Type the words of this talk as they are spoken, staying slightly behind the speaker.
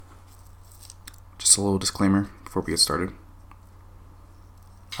Just a little disclaimer before we get started.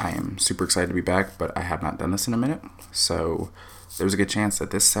 I am super excited to be back, but I have not done this in a minute, so there's a good chance that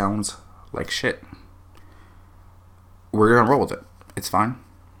this sounds like shit. We're gonna roll with it. It's fine.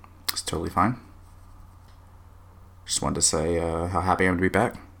 It's totally fine. Just wanted to say how happy I am to be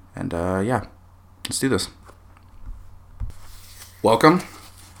back, and yeah, let's do this. Welcome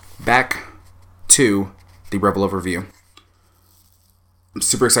back to the Rebel Overview. I'm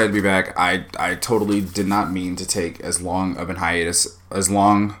super excited to be back. I totally did not mean to take as long of a hiatus as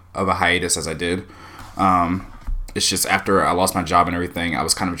I did. It's just after I lost my job and everything, I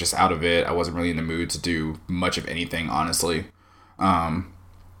was kind of just out of it. I wasn't really in the mood to do much of anything, honestly. And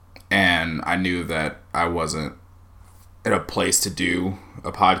I knew that I wasn't in a place to do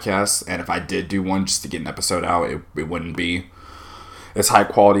a podcast. And if I did do one just to get an episode out, it wouldn't be as high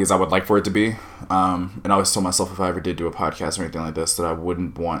quality as I would like for it to be. And I always told myself if I ever did do a podcast or anything like this, that I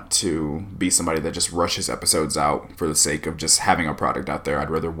wouldn't want to be somebody that just rushes episodes out for the sake of just having a product out there. I'd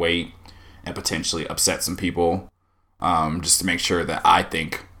rather wait and potentially upset some people, just to make sure that I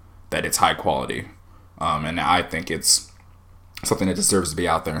think that it's high quality. And I think it's something that deserves to be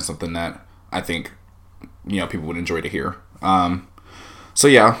out there and something that I think, people would enjoy to hear. So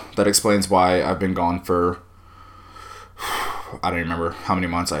yeah, that explains why I've been gone for, I don't remember how many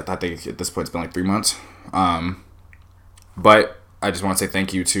months. I think at this point it's been like 3 months. But I just want to say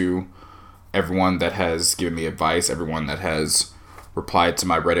thank you to everyone that has given me advice, everyone that has replied to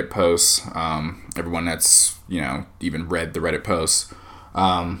my Reddit posts, everyone that's, even read the Reddit posts.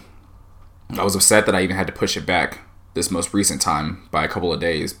 I was upset that I even had to push it back this most recent time by a couple of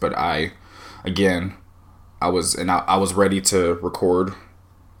days, but I was ready to record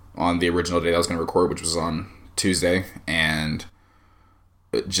on the original day I was going to record, which was on Tuesday, and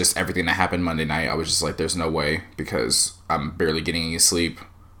just everything that happened Monday night, I was just like, there's no way, because I'm barely getting any sleep.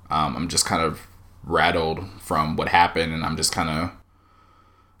 I'm just kind of rattled from what happened, and I'm just kind of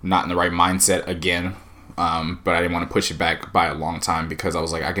not in the right mindset again. But I didn't want to push it back by a long time because I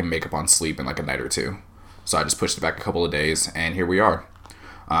was like, I can make up on sleep in like a night or two. So I just pushed it back a couple of days, and here we are.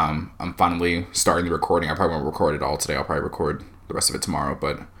 I'm finally starting the recording. I probably won't record it all today. I'll probably record the rest of it tomorrow,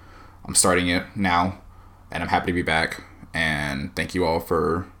 but I'm starting it now. And I'm happy to be back, and thank you all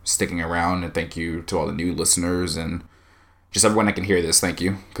for sticking around, and thank you to all the new listeners, and just everyone that can hear this, thank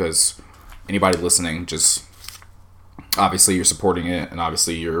you, because anybody listening, just obviously you're supporting it, and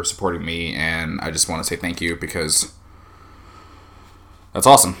obviously you're supporting me, and I just want to say thank you, because that's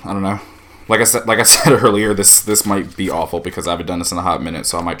awesome. I don't know. Like I said earlier, this might be awful, because I haven't done this in a hot minute,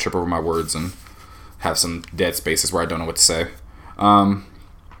 so I might trip over my words and have some dead spaces where I don't know what to say.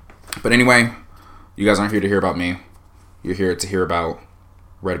 But anyway, you guys aren't here to hear about me. You're here to hear about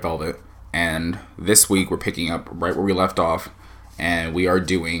Red Velvet. And this week we're picking up right where we left off. And we are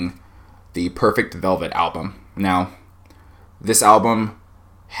doing the Perfect Velvet album. Now, this album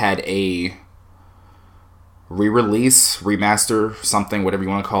had a re-release, remaster, something, whatever you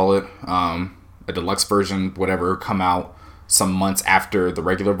want to call it. A deluxe version, whatever, come out some months after the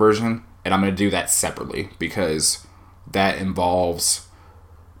regular version. And I'm going to do that separately because that involves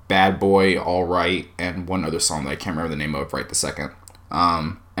Bad Boy, Alright, and one other song that I can't remember the name of right this second.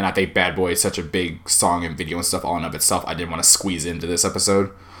 And I think Bad Boy is such a big song and video and stuff all in of itself, I didn't want to squeeze into this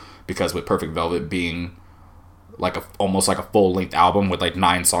episode, because with Perfect Velvet being like almost like a full-length album with like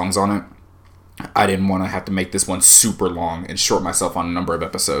 9 songs on it, I didn't want to have to make this one super long and short myself on a number of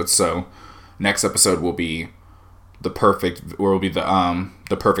episodes. So next episode will be the Perfect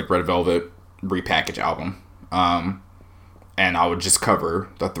Red Velvet repackaged album. And I would just cover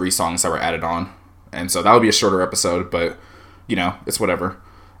the 3 songs that were added on. And so that would be a shorter episode, but, it's whatever.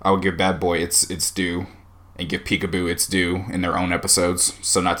 I would give Bad Boy its due, and give Peekaboo its due in their own episodes,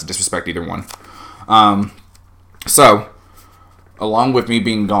 so not to disrespect either one. So, along with me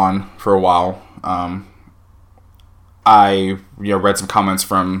being gone for a while, I read some comments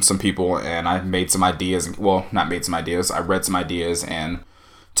from some people, and I made some ideas. Well, not made some ideas. I read some ideas and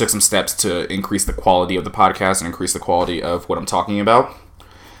took some steps to increase the quality of the podcast and increase the quality of what I'm talking about.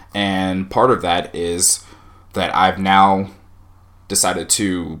 And part of that is that I've now decided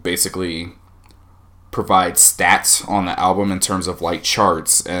to basically provide stats on the album in terms of like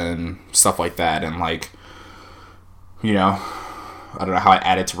charts and stuff like that. And like, I don't know how I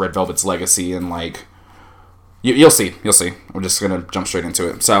added to Red Velvet's legacy, and like, you'll see. We're just going to jump straight into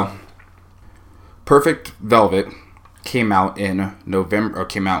it. So, Perfect Velvet came out on November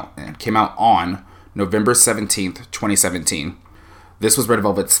 17th, 2017. This was Red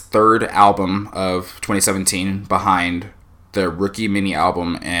Velvet's 3rd album of 2017, behind their Rookie mini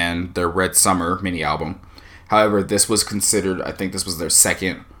album and their Red Summer mini album. However, this was considered, I think this was their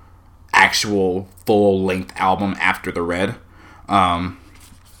 2nd actual full-length album after the Red. And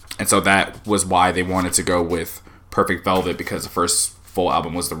so that was why they wanted to go with Perfect Velvet, because the first full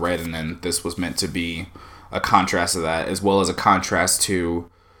album was the Red, and then this was meant to be a contrast to that, as well as a contrast to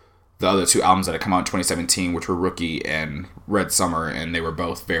the other two albums that had come out in 2017, which were Rookie and Red Summer, and they were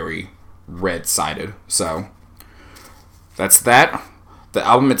both very red-sided. So that's that. The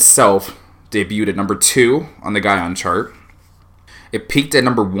album itself debuted at number 2 on the Gaon chart. It peaked at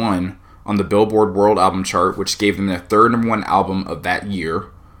number 1 on the Billboard World Album Chart, which gave them their third number 1 album of that year,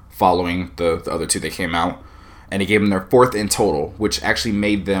 following the other two that came out. And it gave them their 4th in total, which actually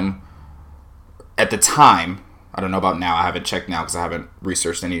made them, at the time, I don't know about now, I haven't checked now because I haven't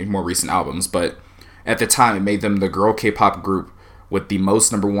researched any more recent albums, but at the time it made them the girl K-pop group with the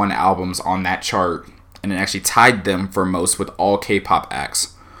most number 1 albums on that chart, and it actually tied them for most with all K-pop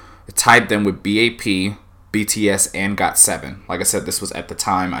acts. It tied them with BAP, BTS, and GOT7. Like I said, this was at the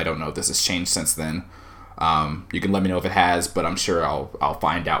time. I don't know if this has changed since then. You can let me know if it has, but I'm sure I'll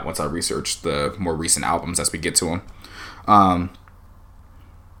find out once I research the more recent albums as we get to them.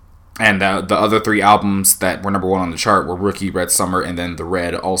 And the other 3 albums that were number 1 on the chart were Rookie, Red Summer, and then The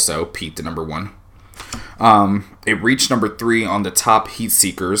Red also peaked at number 1. It reached number 3 on the top Heat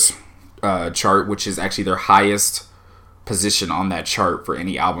Seekers chart, which is actually their highest position on that chart for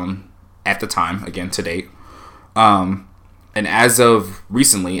any album at the time, again, to date. And as of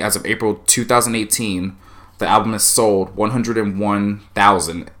recently, as of April 2018, the album has sold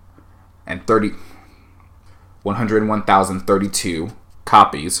 101,032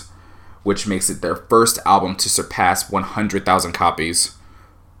 copies, which makes it their first album to surpass 100,000 copies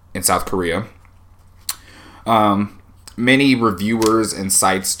in South Korea. Many reviewers and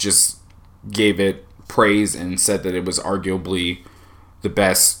sites just gave it praise and said that it was arguably the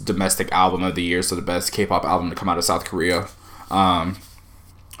best domestic album of the year, so the best K-pop album to come out of South Korea.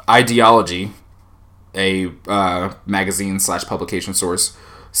 Ideology, a magazine/publication source,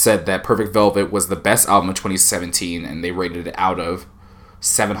 said that Perfect Velvet was the best album of 2017, and they rated it out of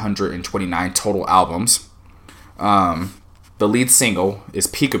 729 total albums. The lead single is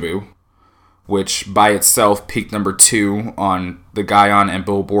Peekaboo, which by itself peaked number 2 on the Gaon and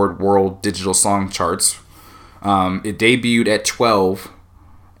Billboard World Digital Song Charts. It debuted at 12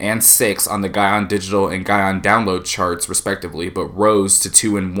 and 6 on the Gaon Digital and Gaon Download charts, respectively, but rose to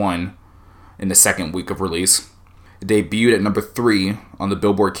 2 and 1 in the second week of release. It debuted at number 3 on the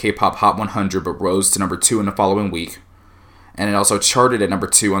Billboard K-Pop Hot 100, but rose to number 2 in the following week. And it also charted at number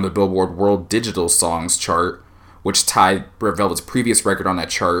 2 on the Billboard World Digital Songs chart, which tied Red Velvet's previous record on that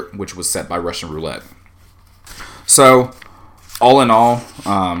chart, which was set by Russian Roulette. So, all in all,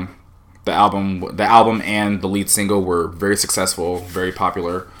 the album and the lead single were very successful, very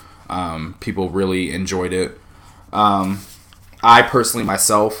popular. People really enjoyed it. I personally,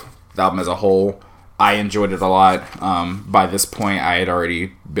 myself, the album as a whole, I enjoyed it a lot. By this point, I had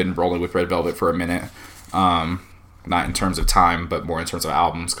already been rolling with Red Velvet for a minute. Not in terms of time, but more in terms of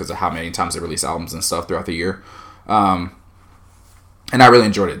albums, because of how many times they release albums and stuff throughout the year. And I really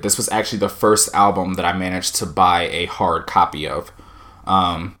enjoyed it. This was actually the first album that I managed to buy a hard copy of.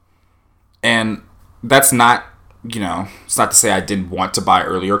 And that's not, it's not to say I didn't want to buy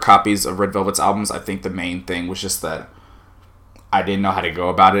earlier copies of Red Velvet's albums. I think the main thing was just that I didn't know how to go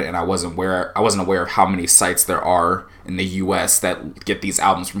about it, and I wasn't aware of how many sites there are in the US that get these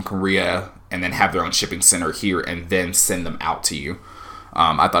albums from Korea and then have their own shipping center here and then send them out to you.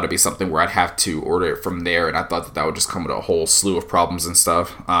 I thought it'd be something where I'd have to order it from there, and I thought that would just come with a whole slew of problems and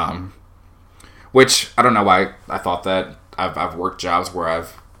stuff. Which, I don't know why I thought that. I've worked jobs where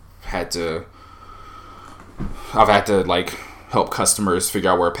I've had to like help customers figure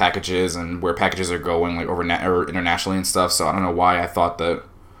out where packages and where packages are going, like or internationally and stuff. So I don't know why I thought that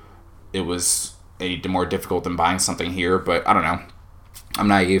it was any more difficult than buying something here, but I don't know. I'm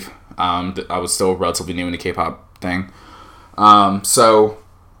naive. I was still relatively new in the K-pop thing. So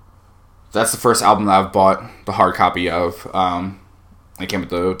that's the first album that I've bought the hard copy of. It came with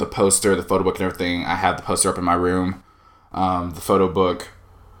the poster, the photo book, and everything. I have the poster up in my room. The photo book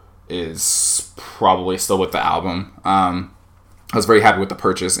is probably still with the album. I was very happy with the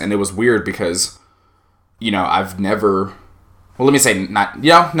purchase, and it was weird because, I've never... Well, let me say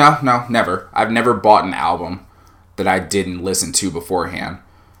never. I've never bought an album that I didn't listen to beforehand,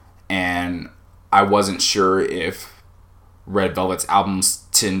 and I wasn't sure if Red Velvet's albums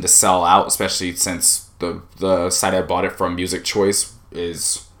tend to sell out, especially since the site I bought it from, Music Choice,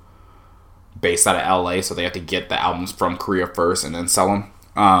 is based out of LA, so they have to get the albums from Korea first and then sell them,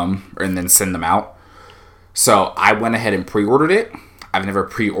 and then send them out. So I went ahead and pre-ordered it. I've never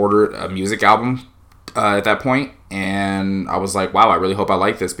pre-ordered a music album at that point, and I was like, wow, I really hope I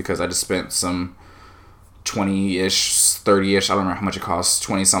like this, because I just spent some 20-ish, 30-ish, I don't know how much it costs,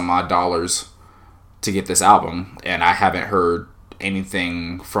 20 some odd dollars to get this album, and I haven't heard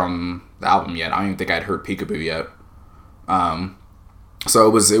anything from the album yet. I don't even think I'd heard Peekaboo yet. So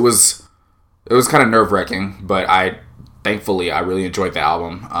it was kind of nerve-wracking, but thankfully I really enjoyed the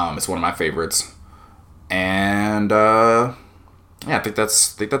album. It's one of my favorites, and yeah, I think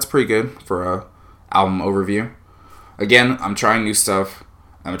that's pretty good for a album overview. Again, I'm trying new stuff.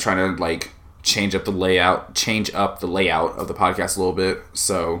 I'm trying to like change up the layout of the podcast a little bit.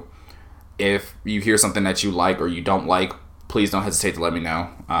 So if you hear something that you like or you don't like, please don't hesitate to let me know.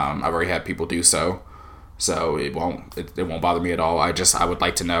 I've already had people do so it won't bother me at all. I would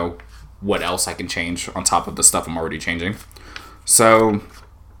like to know what else I can change on top of the stuff I'm already changing. So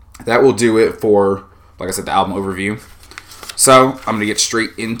that will do it for, like I said, the album overview. So I'm gonna get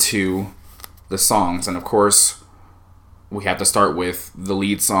straight into the songs, and of course we have to start with the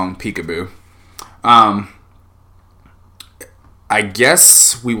lead song, Peekaboo. I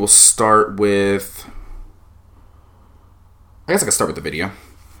guess we will start with... I guess I can start with the video.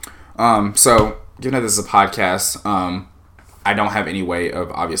 So, given that this is a podcast, I don't have any way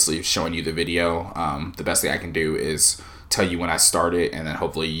of obviously showing you the video. The best thing I can do is tell you when I start it, and then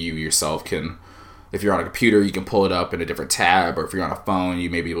hopefully you yourself can... If you're on a computer, you can pull it up in a different tab, or if you're on a phone, you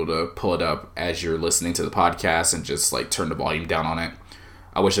may be able to pull it up as you're listening to the podcast and just like turn the volume down on it.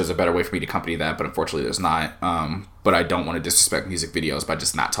 I wish there was a better way for me to accompany that, but unfortunately there's not. But I don't want to disrespect music videos by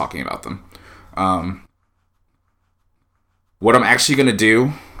just not talking about them. What I'm actually going to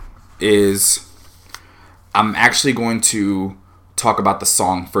do is I'm actually going to talk about the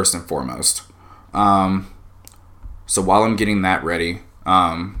song first and foremost. So while I'm getting that ready,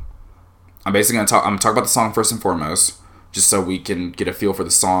 I'm basically going to talk about the song first and foremost, just so we can get a feel for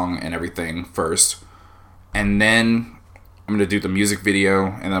the song and everything first. And then I'm going to do the music video,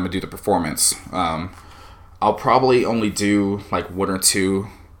 and then I'm going to do the performance. I'll probably only do like one or two.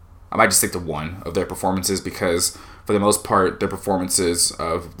 I might just stick to one of their performances, because for the most part, their performances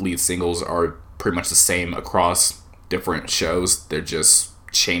of lead singles are pretty much the same across different shows. They just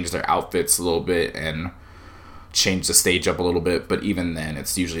change their outfits a little bit and change the stage up a little bit, but even then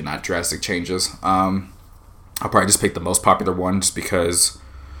it's usually not drastic changes. I'll probably just pick the most popular one, just because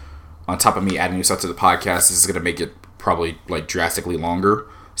on top of me adding new stuff to the podcast, this is going to make it probably like drastically longer,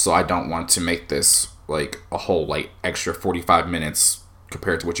 so I don't want to make this like a whole like extra 45 minutes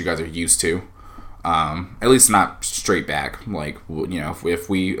compared to what you guys are used to. At least not straight back. Like, you know, if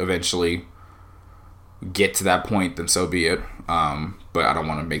we eventually get to that point, then so be it. But I don't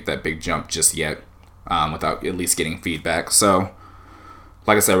want to make that big jump just yet, without at least getting feedback. So,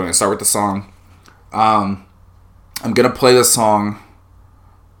 like I said, we're going to start with the song. I'm going to play the song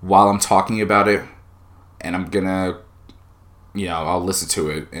while I'm talking about it, and I'm going to, you know, I'll listen to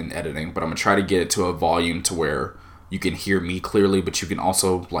it in editing, but I'm going to try to get it to a volume to where you can hear me clearly, but you can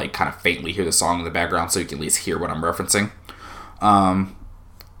also, like, kind of faintly hear the song in the background, so you can at least hear what I'm referencing.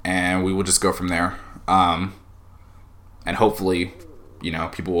 And we will just go from there. And hopefully, you know,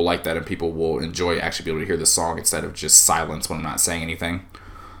 people will like that, and people will enjoy actually be able to hear the song instead of just silence when I'm not saying anything.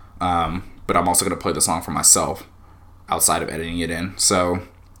 But I'm also going to play the song for myself outside of editing it in. So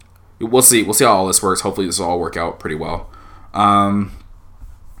we'll see. We'll see how all this works. Hopefully this will all work out pretty well.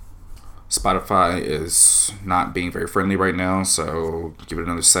 Spotify is not being very friendly right now, so give it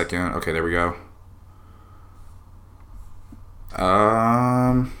another second. Okay, there we go.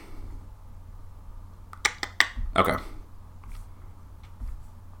 Okay.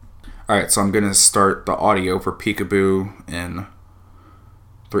 Alright, so I'm going to start the audio for Peekaboo in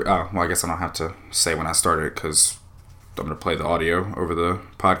 3... Oh, well, I guess I don't have to say when I started, because I'm going to play the audio over the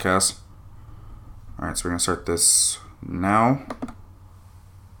podcast. Alright, so we're going to start this now.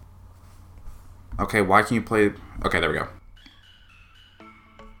 Okay, why can you play... Okay, there we go.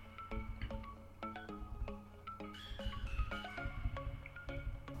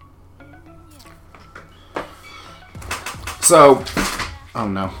 So... Oh,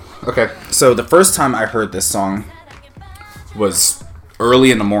 no. Okay, so the first time I heard this song was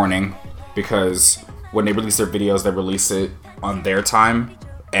early in the morning, because when they release their videos, they release it on their time,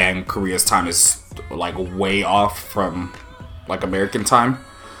 and Korea's time is, like, way off from, like, American time.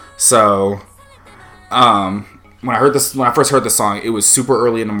 So... when I first heard this song, it was super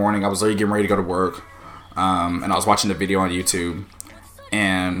early in the morning. I was already getting ready to go to work, and I was watching the video on YouTube,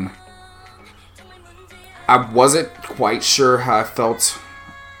 and I wasn't quite sure how I felt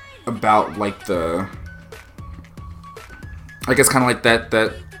about, like, I guess kind of like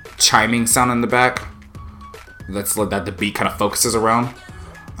that chiming sound in the back. That's that the beat kind of focuses around.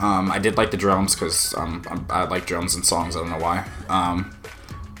 I did like the drums because I like drums in songs. I don't know why.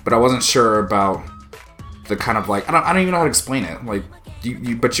 But I wasn't sure about the kind of like I don't even know how to explain it. Like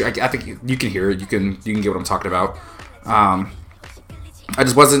I think you can hear it. You can get what I'm talking about. I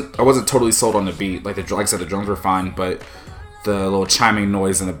wasn't totally sold on the beat. Like I said, the drums were fine, but the little chiming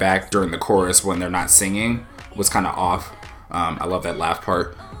noise in the back during the chorus when they're not singing was kind of off. I love that laugh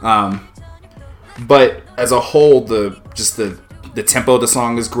part. But as a whole, the tempo of the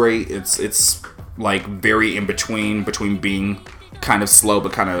song is great. It's like very in between being kind of slow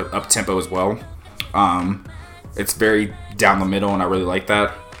but kind of up tempo as well. It's very down the middle, and I really like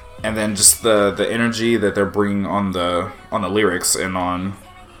that. And then just the energy that they're bringing on the lyrics and on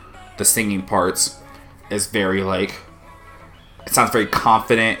the singing parts is very like, it sounds very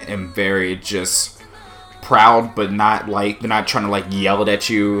confident and very just proud, but not like they're not trying to like yell it at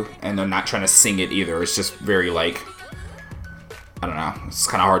you, and they're not trying to sing it either. It's just very like, I don't know. It's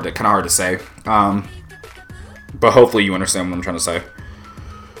kind of hard to say. But hopefully you understand what I'm trying to say.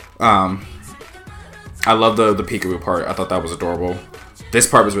 I love the peekaboo part. I thought that was adorable. This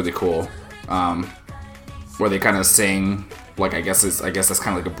part was really cool, where they kind of sing like I guess that's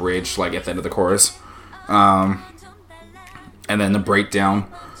kind of like a bridge, like at the end of the chorus, and then the breakdown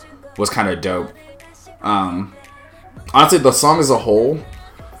was kind of dope. Honestly, the song as a whole,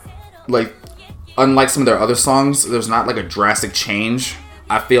 like unlike some of their other songs, there's not like a drastic change.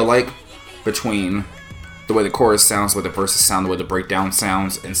 I feel like between the way the chorus sounds, the way the verses sound, the way the breakdown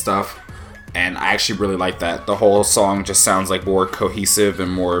sounds and stuff. And I actually really like that. The whole song just sounds like more cohesive and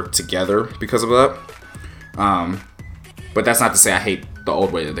more together because of that. But that's not to say I hate the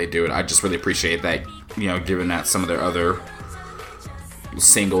old way that they do it. I just really appreciate that, you know, given that some of their other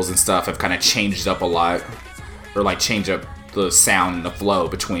singles and stuff have kind of changed up a lot. Or like change up the sound and the flow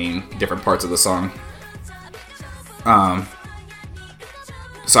between different parts of the song.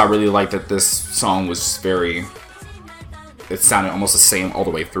 So I really like that this song was just it sounded almost the same all the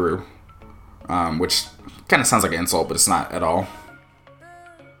way through. Which kind of sounds like an insult, but it's not at all.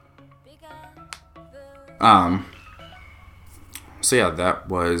 So yeah, that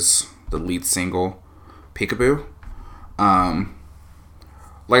was the lead single, Peekaboo.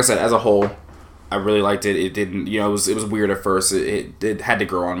 Like I said, as a whole, I really liked it. It didn't, it was weird at first. It had to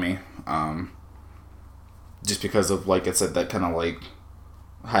grow on me. Just because of, like I said, that kind of like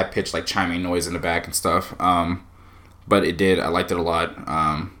high pitched like chiming noise in the back and stuff. But it did. I liked it a lot.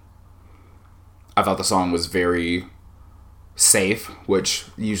 I thought the song was very safe, which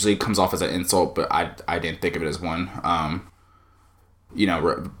usually comes off as an insult, but I didn't think of it as one.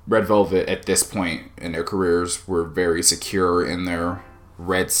 Red Velvet at this point in their careers were very secure in their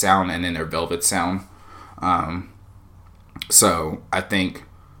red sound and in their velvet sound. So I think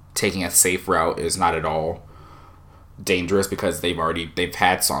taking a safe route is not at all dangerous, because they've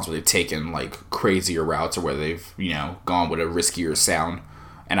had songs where they've taken like crazier routes, or where they've gone with a riskier sound.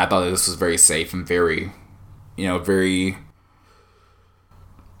 And I thought that this was very safe and very, very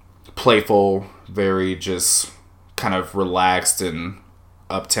playful, very just kind of relaxed and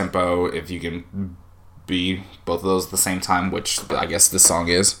up-tempo, if you can be both of those at the same time, which I guess this song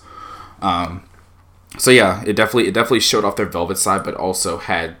is. So yeah, it definitely showed off their velvet side, but also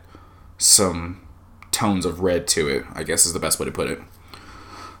had some tones of red to it, I guess is the best way to put it.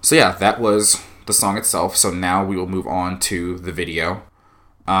 So yeah, that was the song itself. So now we will move on to the video.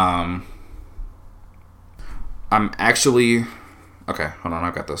 I'm actually... Okay, hold on,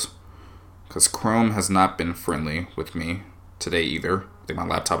 I've got this. Because Chrome has not been friendly with me today either. I think my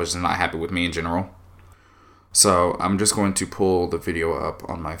laptop is just not happy with me in general. So I'm just going to pull the video up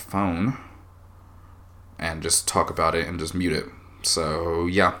on my phone and just talk about it and just mute it. So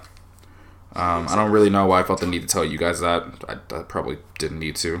yeah. I don't really know why I felt the need to tell you guys that. I probably didn't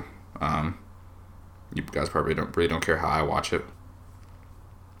need to. You guys probably don't care how I watch it.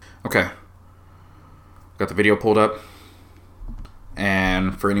 Okay, got the video pulled up,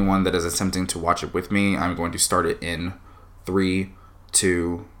 and for anyone that is attempting to watch it with me, I'm going to start it in 3,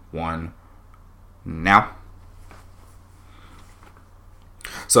 2, 1, now.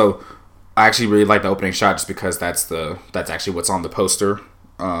 So I actually really like the opening shot, just because that's actually what's on the poster.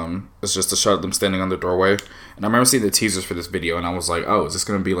 It's just a shot of them standing on the doorway, and I remember seeing the teasers for this video, and I was like, oh, is this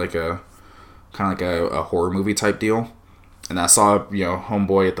gonna be like a kind of like a horror movie type deal? And I saw,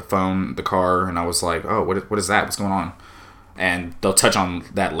 homeboy at the phone, the car, and I was like, oh, what is that? What's going on? And they'll touch on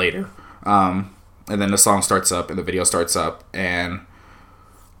that later. And then the song starts up, and the video starts up, and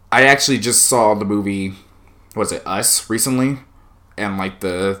I actually just saw the movie, Us, recently, and like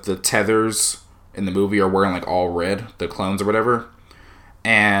the tethers in the movie are wearing like all red, the clones or whatever.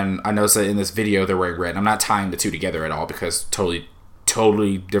 And I noticed that in this video they're wearing red. I'm not tying the two together at all, because totally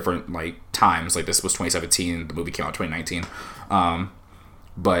totally different like times. Like this was 2017, the movie came out 2019.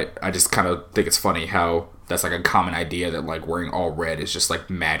 But I just kind of think it's funny how that's like a common idea that like wearing all red is just like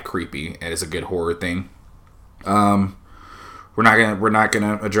mad creepy and it's a good horror thing. We're not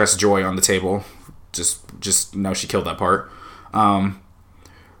gonna address Joy on the table. Just know she killed that part. I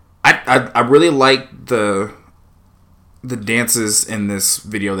really like the dances in this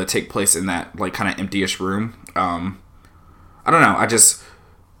video that take place in that like kind of empty-ish room. I don't know. I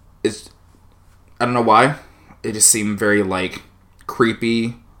don't know why. It just seemed very like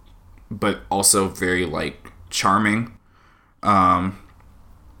creepy, but also very like charming. Yeah,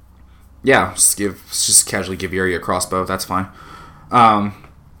 just casually give Yuri a crossbow. That's fine. I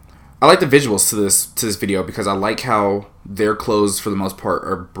like the visuals to this video because I like how their clothes for the most part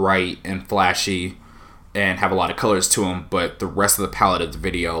are bright and flashy and have a lot of colors to them, but the rest of the palette of the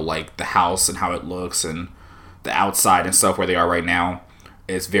video, like the house and how it looks and the outside and stuff where they are right now,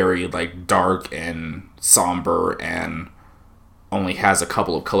 is very like dark and somber and only has a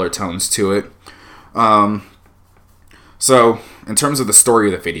couple of color tones to it. So in terms of the story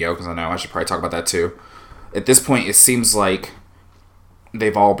of the video, because I know I should probably talk about that too, at this point it seems like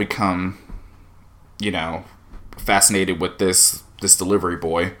they've all become, fascinated with this delivery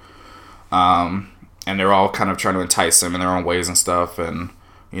boy. And they're all kind of trying to entice him in their own ways and stuff. And,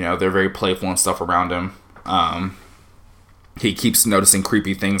 they're very playful and stuff around him. He keeps noticing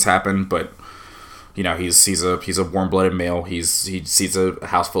creepy things happen, but, he's a warm-blooded male. He sees a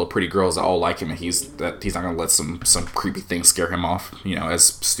house full of pretty girls that all like him, and he's not going to let some creepy things scare him off, as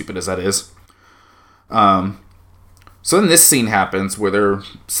stupid as that is. So then this scene happens where they're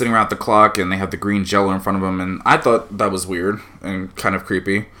sitting around the clock and they have the green jello in front of them, and I thought that was weird and kind of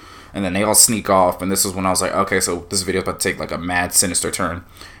creepy. And then they all sneak off, and this is when I was like, okay, so this video is about to take like a mad sinister turn.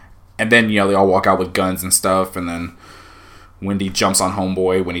 And then, they all walk out with guns and stuff, and then Wendy jumps on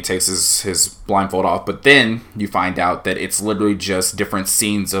Homeboy when he takes his blindfold off. But then you find out that it's literally just different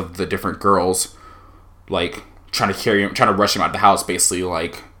scenes of the different girls, like, trying to rush him out of the house, basically,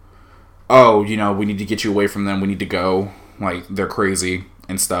 like, oh, we need to get you away from them, we need to go, like, they're crazy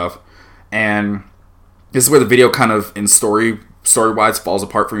and stuff. And this is where the video kind of, in story-wise, falls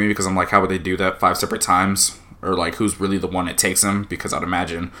apart for me, because I'm like, how would they do that 5 separate times? Or, like, who's really the one that takes him? Because I'd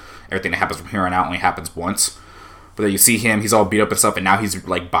imagine everything that happens from here on out only happens once. But then you see him, he's all beat up and stuff, and now he's,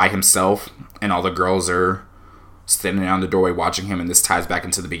 like, by himself, and all the girls are standing around the doorway watching him, and this ties back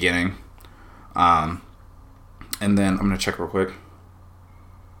into the beginning. And then, I'm going to check real quick.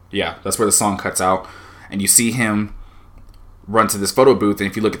 Yeah, that's where the song cuts out. And you see him run to this photo booth, and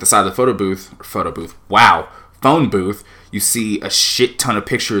if you look at the side of the phone booth, you see a shit ton of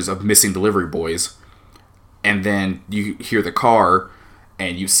pictures of missing delivery boys. And then you hear the car,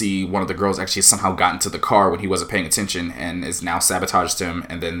 and you see one of the girls actually somehow got into the car when he wasn't paying attention and is now sabotaged him.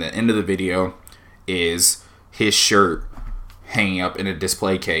 And then the end of the video is his shirt hanging up in a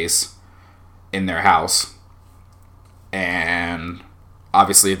display case in their house. And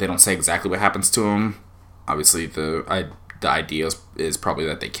obviously they don't say exactly what happens to him. Obviously the idea is probably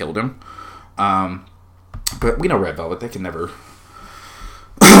that they killed him. But we know Red Velvet, they can never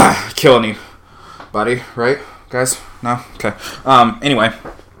kill anybody, right, guys? No? Okay. Anyway.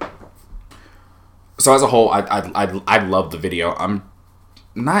 So as a whole, I love the video. I'm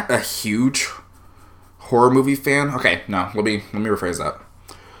not a huge horror movie fan. Okay, no, let me rephrase that.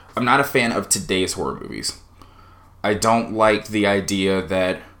 I'm not a fan of today's horror movies. I don't like the idea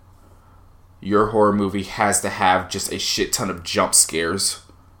that your horror movie has to have just a shit ton of jump scares,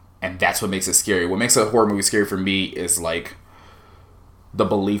 and that's what makes it scary. What makes a horror movie scary for me is like the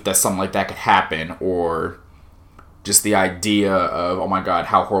belief that something like that could happen, or just the idea of, oh my god,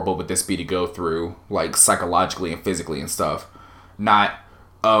 how horrible would this be to go through, like psychologically and physically and stuff. Not,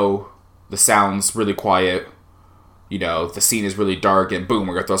 oh, the sound's really quiet, the scene is really dark, and boom,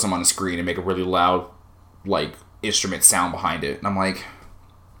 we're gonna throw something on the screen and make a really loud, like, instrument sound behind it. And I'm like,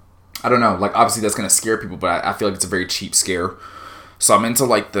 I don't know, like, obviously that's gonna scare people, but I feel like it's a very cheap scare. So I'm into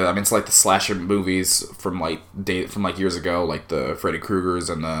the slasher movies from years ago, like the Freddy Kruegers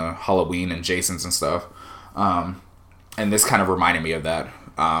and the Halloween and Jasons and stuff. And this kind of reminded me of that.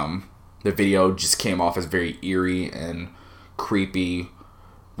 The video just came off as very eerie and creepy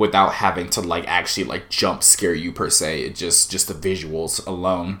without having to like actually like jump scare you per se. It just the visuals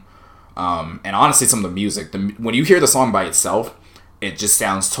alone. And honestly, some of the music, when you hear the song by itself, it just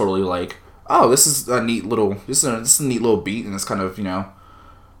sounds totally like, oh, this is a neat little beat, and it's kind of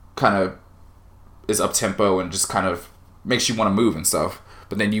is up tempo and just kind of makes you want to move and stuff.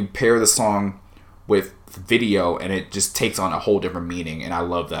 But then you pair the song with video, and it just takes on a whole different meaning, and I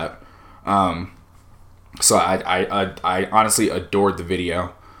love that. So I honestly adored the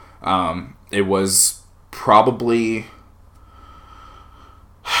video. It was probably,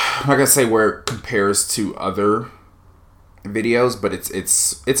 I'm not gonna say where it compares to other videos, but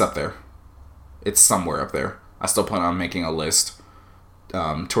it's up there. It's somewhere up there. I still plan on making a list.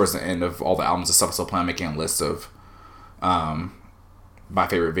 Towards the end of all the albums and stuff, I still plan on making a list of my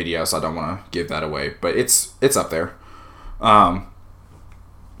favorite videos. So I don't want to give that away, but it's up there.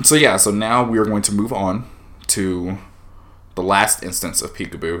 So now we are going to move on to the last instance of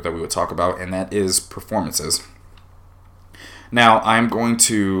Peekaboo that we would talk about, and that is performances. Now, I'm going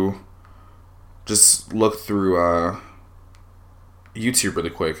to just look through YouTube really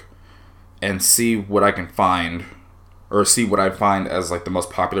quick and see what I can find, or see what I find as like the most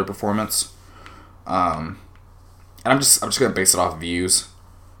popular performance. And I'm just gonna base it off views.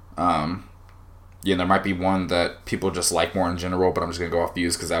 There might be one that people just like more in general, but I'm just gonna go off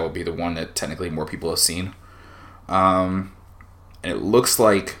views because that would be the one that technically more people have seen. And it looks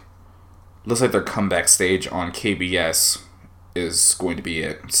like their comeback stage on KBS is going to be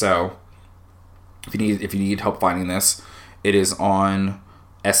it. So if you need help finding this, it is on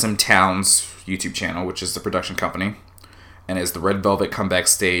SM Town's YouTube channel, which is the production company, and is the Red Velvet comeback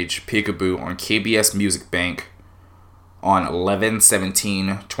stage Peekaboo on KBS Music Bank on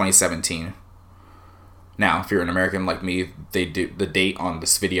 11/17/2017. Now, if you're an American like me, the date on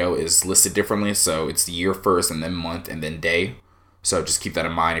this video is listed differently, so it's the year first, and then month, and then day. So just keep that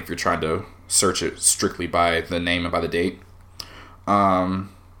in mind if you're trying to search it strictly by the name and by the date. So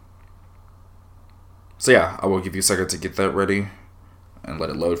yeah, I will give you a second to get that ready and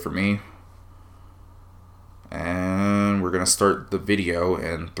let it load for me. And we're gonna start the video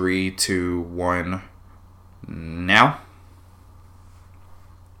in 3, 2, 1, now.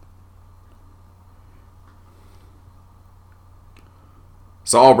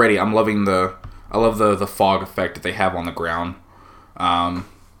 So already I'm loving the fog effect that they have on the ground. And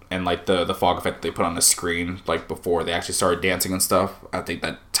like the fog effect that they put on the screen like before they actually started dancing and stuff. I think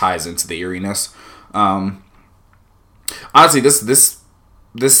that ties into the eeriness. Honestly, this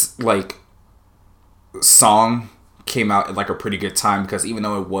like song came out at like a pretty good time, because even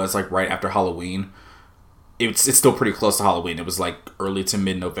though it was like right after Halloween, it's still pretty close to Halloween. It was like early to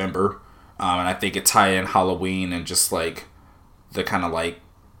mid-November. And I think it tied in Halloween and just like the kind of like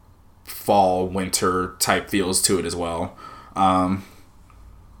fall winter type feels to it as well.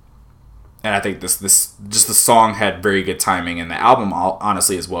 And I think this just the song had very good timing, and the album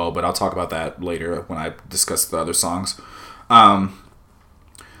honestly as well, but I'll talk about that later when I discuss the other songs. I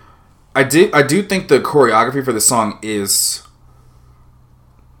do think the choreography for the song it's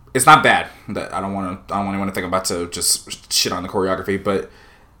not bad. That I don't want anyone to think I'm about to just shit on the choreography, but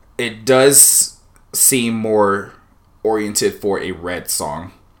it does seem more oriented for a Red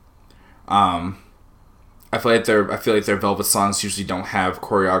song. I feel like their Velvet songs usually don't have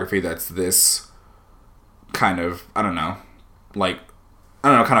choreography that's this kind of, kind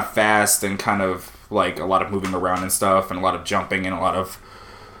of fast and kind of like a lot of moving around and stuff, and a lot of jumping and a lot of,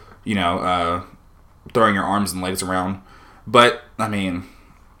 throwing your arms and legs around. But I mean,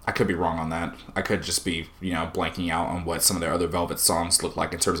 I could be wrong on that. I could just be, blanking out on what some of their other Velvet songs look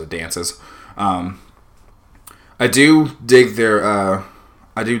like in terms of dances. I do dig their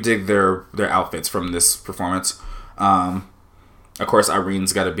outfits from this performance. Of course,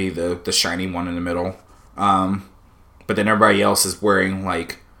 Irene's got to be the shiny one in the middle. But then everybody else is wearing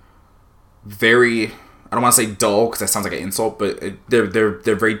like very, I don't want to say dull because that sounds like an insult, but they're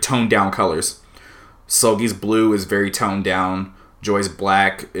very toned down colors. Seulgi's blue is very toned down. Joy's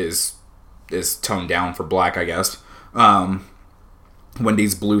black is toned down for black, I guess.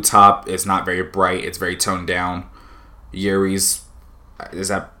 Wendy's blue top is not very bright. It's very toned down. Yuri's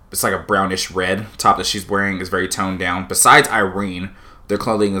it's like a brownish red top that she's wearing is very toned down. Besides Irene, their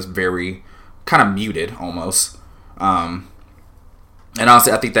clothing is very kind of muted almost. And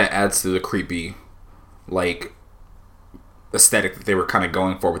honestly, I think that adds to the creepy like aesthetic that they were kind of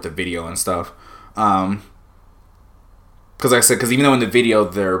going for with the video and stuff. Because like I said, even though in the video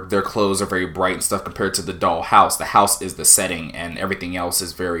their clothes are very bright and stuff compared to the doll house, the house is the setting and everything else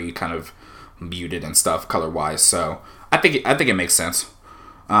is very kind of muted and stuff color wise. So I think it makes sense.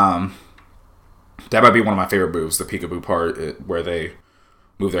 That might be one of my favorite moves, the peekaboo part, where they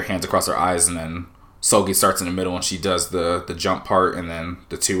move their hands across their eyes, and then Seulgi starts in the middle and she does the jump part, and then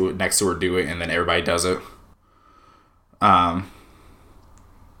the two next to her do it, and then everybody does it. I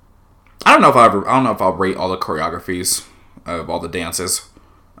don't know if I'll rate all the choreographies of all the dances.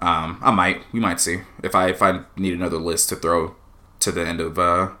 We might see if I need another list to throw to the end of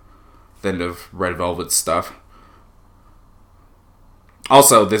Red Velvet stuff.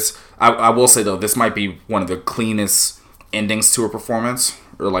 Also, I will say though, this might be one of the cleanest endings to a performance,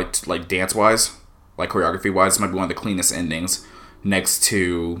 or like dance wise, like choreography wise, this might be one of the cleanest endings, next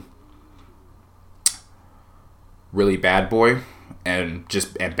to Really Bad Boy and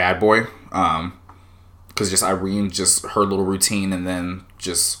Bad Boy. Because just Irene, just her little routine, and then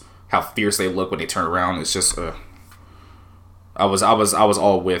just how fierce they look when they turn around. It's just I was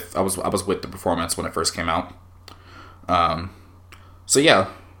with the performance when it first came out. So yeah,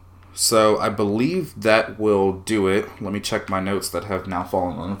 so I believe that will do it. Let me check my notes that have now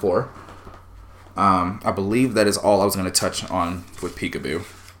fallen on the floor. I believe that is all I was going to touch on with Peekaboo.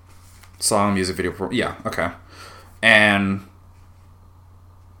 Song, music video, yeah, okay. And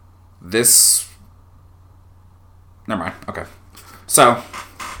this, never mind, okay. So,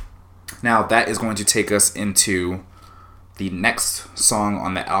 now that is going to take us into the next song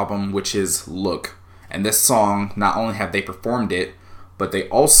on the album, which is Look. And this song, not only have they performed it, but they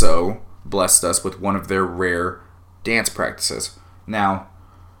also blessed us with one of their rare dance practices. Now,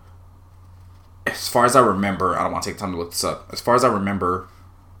 as far as I remember, I don't want to take time to look this up. As far as I remember,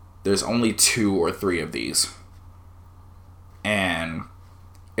 there's only 2 or 3 of these. And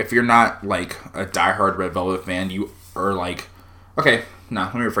if you're not like a diehard Red Velvet fan, you are like, okay, no,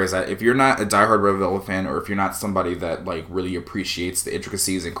 let me rephrase that. If you're not a diehard Red Velvet fan, or if you're not somebody that like really appreciates the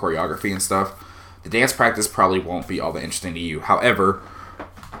intricacies and choreography and stuff, the dance practice probably won't be all that interesting to you. However,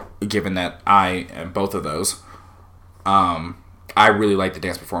 given that I am both of those, I really like the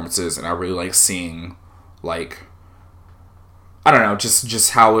dance performances, and I really like seeing, like, I don't know,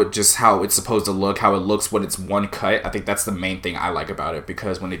 just how it's supposed to look, how it looks when it's one cut. I think that's the main thing I like about it,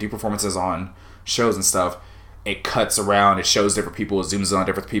 because when they do performances on shows and stuff, it cuts around, it shows different people, it zooms in on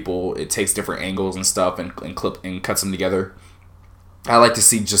different people, it takes different angles and stuff and cuts them together. I like to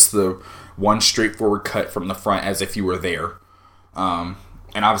see just the one straightforward cut from the front as if you were there.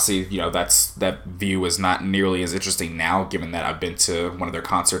 And obviously, you know, that view is not nearly as interesting now, given that I've been to one of their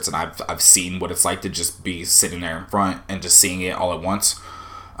concerts and I've seen what it's like to just be sitting there in front and just seeing it all at once.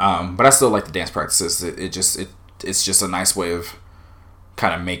 But I still like the dance practices. It's just a nice way of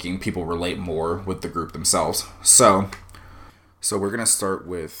kind of making people relate more with the group themselves. So we're gonna start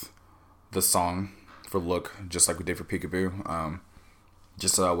with the song for Look, just like we did for Peekaboo.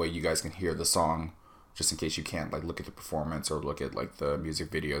 Just so that way you guys can hear the song, just in case you can't like look at the performance or look at like the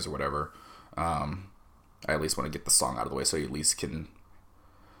music videos or whatever. I at least want to get the song out of the way so you at least can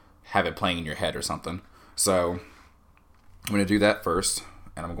have it playing in your head or something. So I'm going to do that first,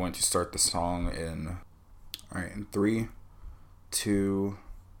 and I'm going to start the song in 3, 2,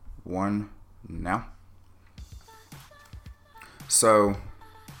 1, now. So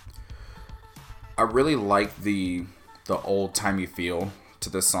I really like the old-timey feel to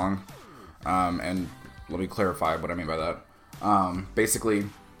this song, and let me clarify what I mean by that. Basically,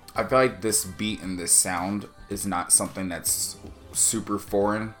 I feel like this beat and this sound is not something that's super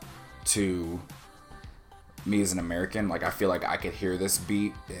foreign to me as an American. Like, I feel like I could hear this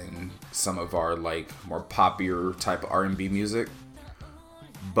beat in some of our like more poppier type R&B music,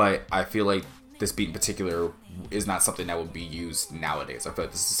 but I feel like this beat in particular is not something that would be used nowadays. I feel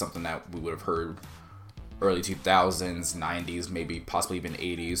like this is something that we would have heard early 2000s, 90s, maybe possibly even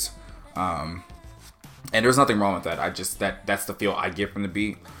 80s. And there's nothing wrong with that. That's the feel I get from the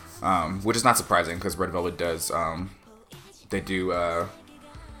beat, which is not surprising because Red Velvet does, they do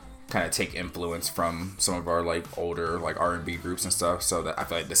kind of take influence from some of our like older like R&B groups and stuff, so that I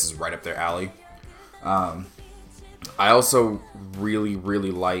feel like this is right up their alley. I also really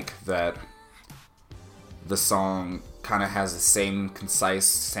like that the song kind of has the same concise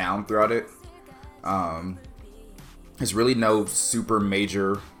sound throughout it. There's really no super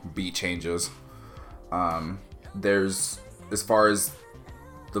major beat changes. There's, as far as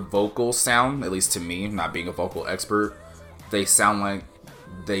the vocal sound, at least to me, not being a vocal expert, they sound like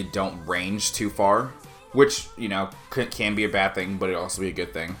they don't range too far, which, you know, can be a bad thing, but it also be a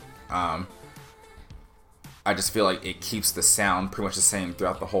good thing. I just feel like it keeps the sound pretty much the same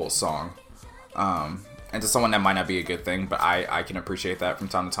throughout the whole song. And to someone that might not be a good thing, but I can appreciate that from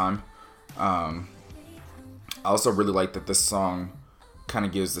time to time. I also really like that this song kind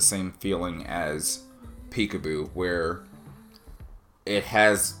of gives the same feeling as Peekaboo, where it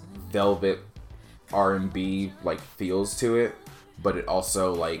has Velvet R&B like feels to it, but it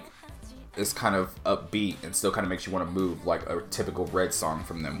also like is kind of upbeat and still kind of makes you want to move like a typical Red song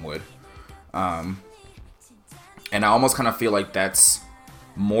from them would. And I almost kind of feel like that's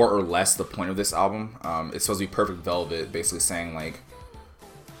more or less the point of this album. It's supposed to be Perfect Velvet, basically saying like,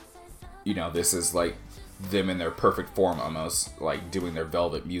 you know, this is like them in their perfect form almost, like doing their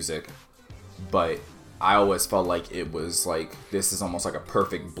Velvet music. But I always felt like it was like this is almost like a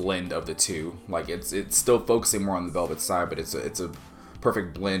perfect blend of the two. Like it's still focusing more on the Velvet side, but it's a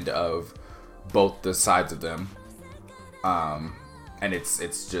perfect blend of both the sides of them. And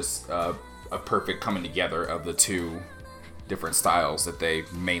it's just a perfect coming together of the two different styles that they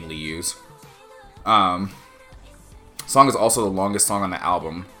mainly use. Song is also the longest song on the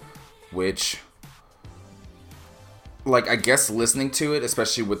album, which, like, I guess listening to it,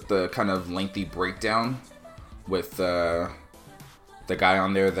 especially with the kind of lengthy breakdown with the guy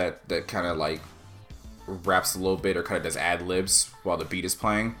on there that kind of like raps a little bit or kind of does ad libs while the beat is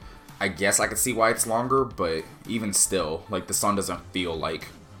playing, I guess I can see why it's longer, but even still, like, the song doesn't feel like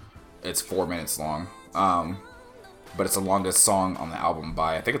it's 4 minutes long. But it's the longest song on the album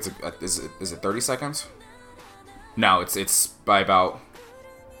by, I think it's is it 30 seconds? No, it's by about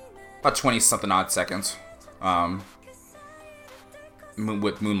 20 something odd seconds.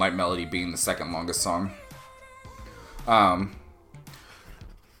 With Moonlight Melody being the second longest song.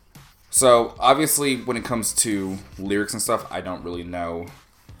 So obviously when it comes to lyrics and stuff, I don't really know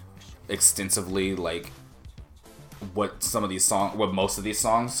extensively like what most of these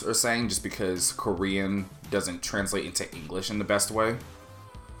songs are saying, just because Korean doesn't translate into English in the best way.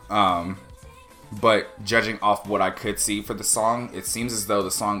 But judging off what I could see for the song, it seems as though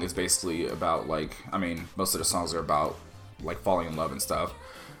the song is basically about, like, I mean, most of the songs are about like falling in love and stuff,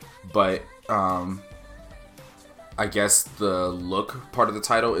 but I guess the look part of the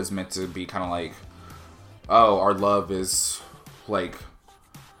title is meant to be kind of like, oh, our love is like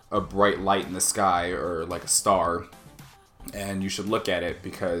a bright light in the sky or like a star, and you should look at it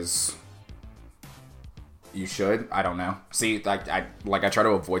because you should. I don't know. See, I try to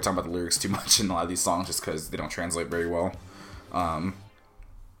avoid talking about the lyrics too much in a lot of these songs just because they don't translate very well.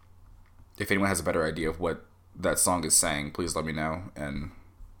 If anyone has a better idea of what that song is saying, please let me know and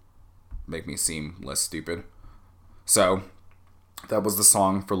make me seem less stupid. So that was the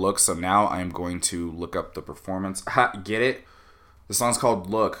song for Look. So now I'm going to look up the performance. Get it? The song's called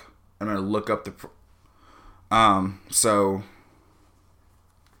Look. I'm going to look up the so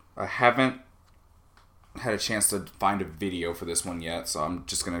I haven't had a chance to find a video for this one yet, so I'm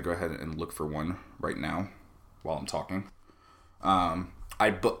just going to go ahead and look for one right now while I'm talking. I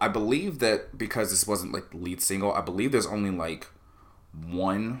believe that because this wasn't like the lead single, I believe there's only like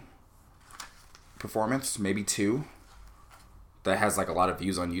one performance, maybe two, that has like a lot of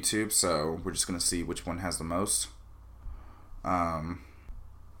views on YouTube, so we're just going to see which one has the most. Sorry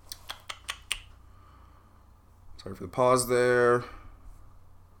for the pause there.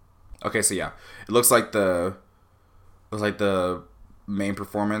 Okay, so yeah, it looks like the main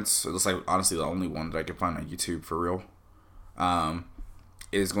performance. It looks like honestly the only one that I can find on YouTube for real.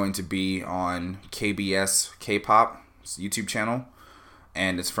 Is going to be on KBS K-pop's YouTube channel,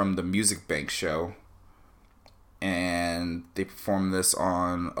 and it's from the Music Bank show. And they performed this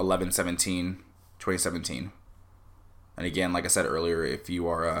on 11/17/2017. And again, like I said earlier, if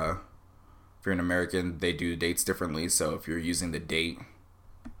you're an American, they do dates differently. So if you're using the date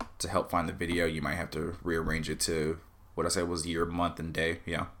to help find the video, you might have to rearrange it to what I said was year, month, and day.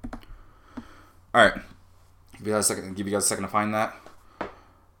 Yeah. All right. Give you guys a second to find that,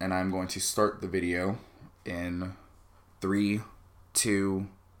 and I'm going to start the video in 3, 2,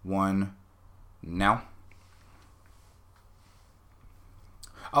 1, now.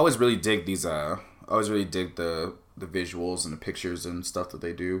 I always really dig these. I always really dig the visuals and the pictures and stuff that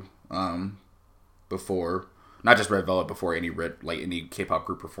they do. Before, not just Red Velvet, before any K-pop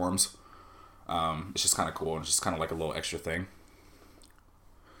group performs. It's just kind of cool. It's just kind of like a little extra thing.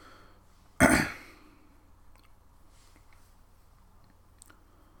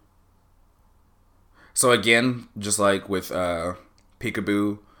 So again, just like with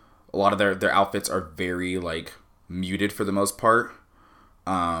Peekaboo, a lot of their outfits are very like muted for the most part.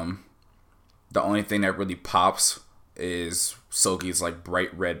 The only thing that really pops is Seulgi's like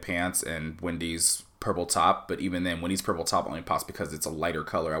bright red pants and Wendy's purple top, but even then, Wendy's purple top only pops because it's a lighter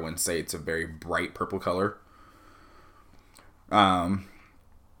color. I wouldn't say it's a very bright purple color. And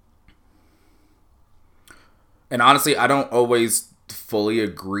honestly, I don't always fully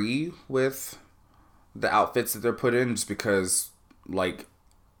agree with the outfits that they're put in, just because, like,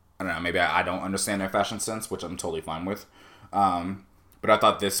 I don't know, maybe I don't understand their fashion sense, which I'm totally fine with. But I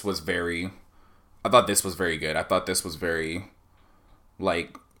thought this was very good. I thought this was very,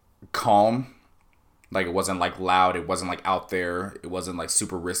 like, calm. Like, it wasn't, like, loud. It wasn't, like, out there. It wasn't, like,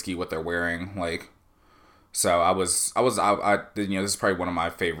 super risky what they're wearing. Like, so I this is probably one of my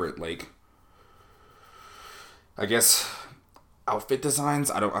favorite, like, I guess, outfit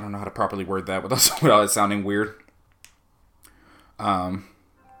designs. I don't know how to properly word that without it sounding weird.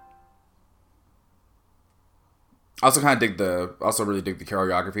 I also kind of also really dig the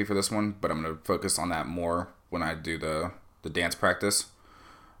choreography for this one, but I'm gonna focus on that more when I do the dance practice.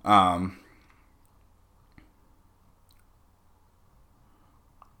 Um,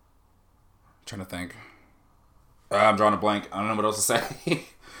 Trying to think. I'm drawing a blank. I don't know what else to say.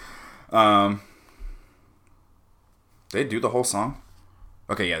 um, they do the whole song.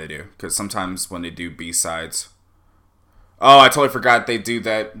 Okay, yeah, they do. Because sometimes when they do B-sides... Oh, I totally forgot they do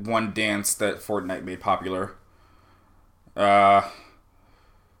that one dance that Fortnite made popular. I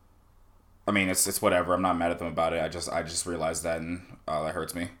mean, it's whatever. I'm not mad at them about it. I just realized that, and that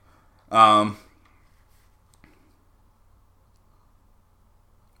hurts me. Um,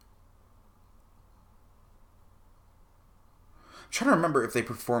 I'm trying to remember if they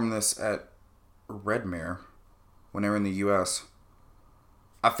performed this at Redmere when they were in the U.S.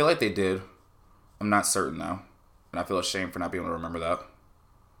 I feel like they did. I'm not certain though, and I feel ashamed for not being able to remember that.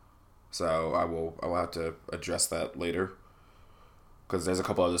 So I will have to address that later, because there's a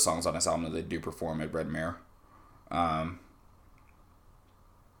couple other songs on this album that they do perform at Redmere, and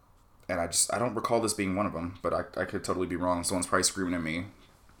I don't recall this being one of them, but I could totally be wrong. Someone's probably screaming at me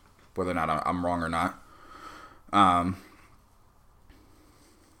whether or not I'm wrong or not.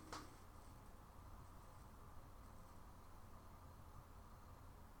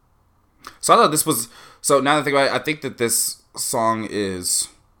 So I thought this was... So now that I think about it, I think that this song is...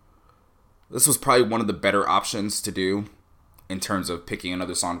 This was probably one of the better options to do in terms of picking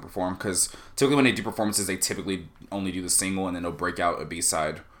another song to perform. Because typically when they do performances, they typically only do the single and then they'll break out a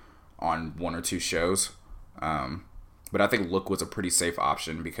B-side on one or two shows. But I think Look was a pretty safe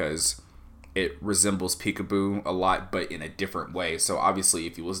option because it resembles Peekaboo a lot, but in a different way. So obviously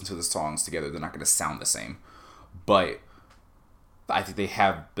if you listen to the songs together, they're not going to sound the same. But... I think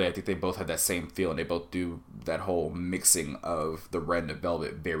they both have that same feel, and they both do that whole mixing of the Red and the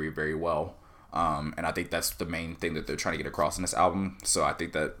Velvet very, very well. And I think that's the main thing that they're trying to get across in this album. So I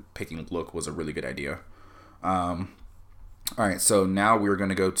think that picking Look was a really good idea. All right, so now we're going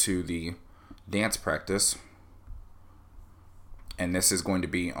to go to the dance practice, and this is going to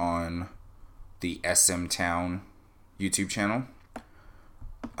be on the SM Town YouTube channel.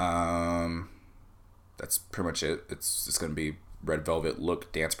 That's pretty much it. It's going to be Red Velvet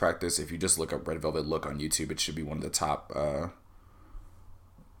Look dance practice. If you just look up Red Velvet Look on YouTube, it should be one of the top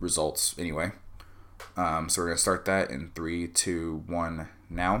results anyway. So we're going to start that in 3, 2, 1,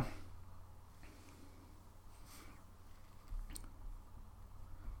 now.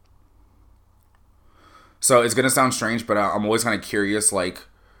 So it's going to sound strange, but I'm always kind of curious, like,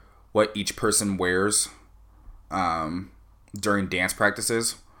 what each person wears during dance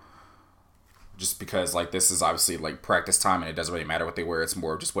practices. Just because, like, this is obviously, like, practice time, and it doesn't really matter what they wear. It's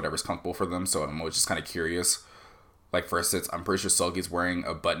more just whatever's comfortable for them. So I'm always just kind of curious. Like, for instance, I'm pretty sure Sulgi's wearing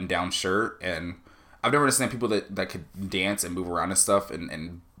a button-down shirt. And I've never understood people that could dance and move around and stuff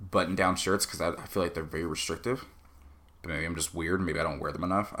and button-down shirts, because I feel like they're very restrictive. But maybe I'm just weird. Maybe I don't wear them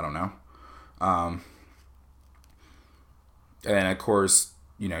enough. I don't know. And, of course,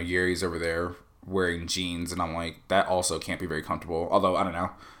 you know, Yuri's over there wearing jeans. And I'm like, that also can't be very comfortable. Although, I don't know.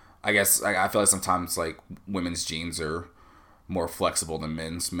 I guess I feel like sometimes, like, women's jeans are more flexible than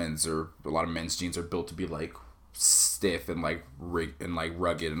men's. A lot of men's jeans are built to be, like, stiff and, like,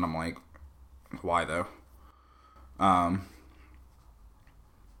 rugged. And I'm like, why though?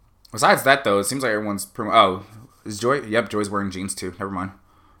 Besides that, though, it seems like everyone's pretty... Oh, is Joy? Yep, Joy's wearing jeans too. Never mind.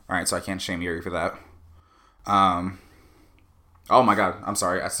 All right, so I can't shame Yuri for that. Oh my god, I'm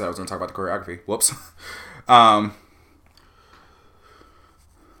sorry. I said I was going to talk about the choreography. Whoops.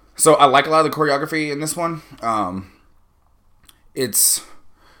 So I like a lot of the choreography in this one. It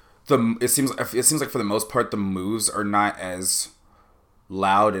seems like for the most part the moves are not as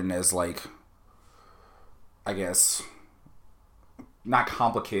loud and as, like, I guess, not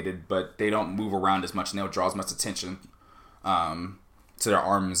complicated, but they don't move around as much and they don't draw as much attention to their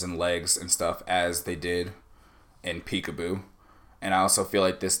arms and legs and stuff as they did in Peekaboo. And I also feel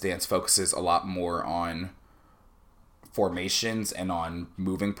like this dance focuses a lot more on formations and on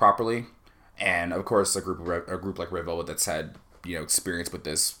moving properly. And of course, a group like Red Velvet that's had, you know, experience with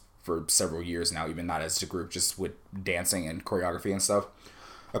this for several years now, even not as a group, just with dancing and choreography and stuff.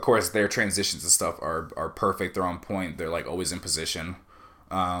 Of course, their transitions and stuff are perfect. They're on point. They're, like, always in position.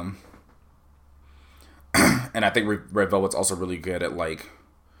 And I think Red Velvet's also really good at, like,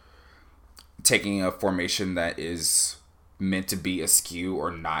 taking a formation that is meant to be askew or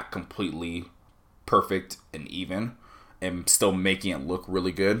not completely perfect and even, and still making it look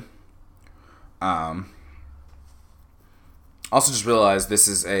really good. Also just realized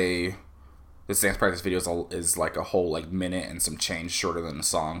this dance practice video is like a whole, like, minute and some change shorter than the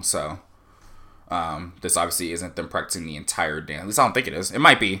song. So This obviously isn't them practicing the entire dance. At least I don't think it is. It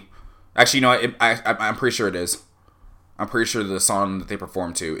might be. Actually, you know what? I'm pretty sure it is. I'm pretty sure the song that they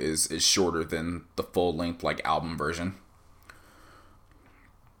perform to is shorter than the full length like album version.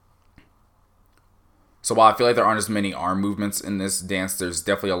 So while I feel like there aren't as many arm movements in this dance, there's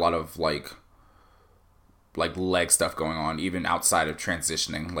definitely a lot of like leg stuff going on, even outside of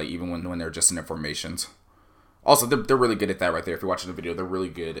transitioning. Like even when they're just in their formations. Also, they're really good at that right there. If you're watching the video, they're really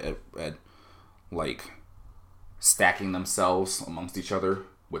good at like stacking themselves amongst each other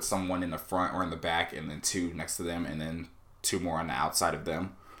with someone in the front or in the back, and then two next to them, and then two more on the outside of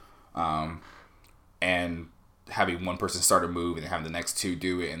them, and having one person start a move and having the next two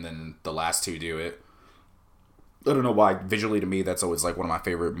do it, and then the last two do it. I don't know why. Visually, to me, that's always like one of my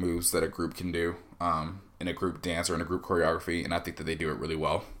favorite moves that a group can do in a group dance or in a group choreography, and I think that they do it really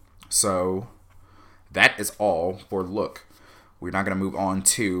well. So that is all for Look. We're now going to move on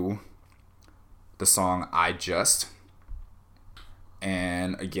to the song I Just.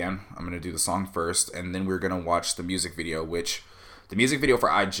 And again, I'm going to do the song first, and then we're going to watch the music video, which the music video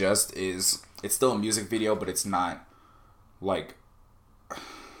for I Just it's still a music video, but it's not like,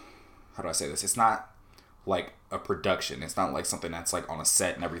 how do I say this? It's not like a production. It's not like something that's like on a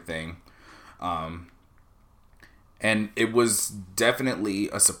set and everything. And it was definitely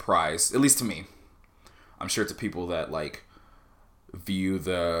a surprise, at least to me. I'm sure to people that like view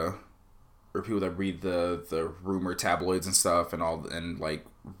or people that read the rumor tabloids and stuff and like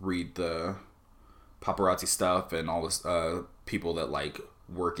read the paparazzi stuff and all this people that like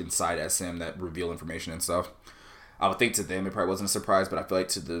work inside SM that reveal information and stuff. I would think to them it probably wasn't a surprise, but I feel like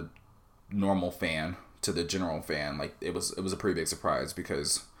to the normal fan, to the general fan, like it was a pretty big surprise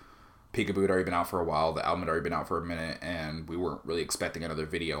because Peekaboo had already been out for a while, the album had already been out for a minute, and we weren't really expecting another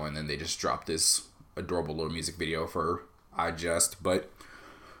video, and then they just dropped this adorable little music video for I Just. But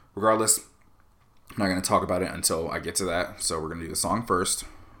regardless, I'm not going to talk about it until I get to that, so we're going to do the song first.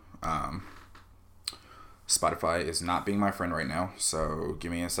 Spotify is not being my friend right now, so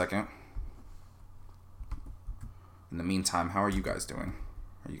give me a second. In the meantime, how are you guys doing?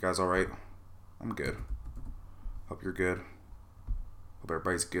 Are you guys alright? I'm good. Hope you're good. Hope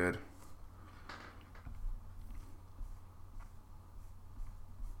everybody's good.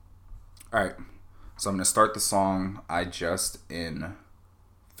 Alright, so I'm going to start the song I Just in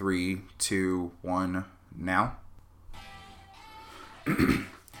 3, 2, 1, now.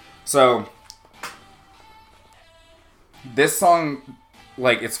 So, this song,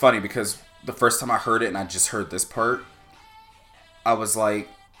 like, it's funny because the first time I heard it and I just heard this part, I was like,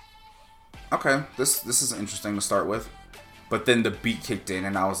 okay, this is interesting to start with. But then the beat kicked in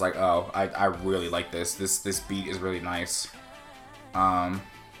and I was like, oh, I really like this. This beat is really nice.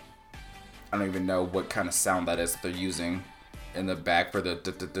 I don't even know what kind of sound that is that they're using in the back for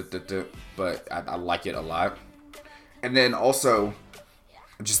the but I like it a lot. And then also,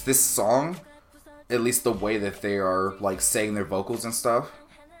 just this song, at least the way that they are like saying their vocals and stuff,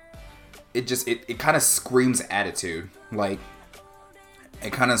 it kind of screams attitude. Like,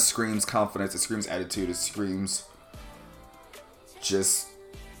 it kind of screams confidence, it screams attitude, it screams just,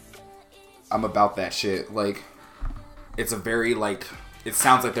 I'm about that shit. Like, it's a very like, it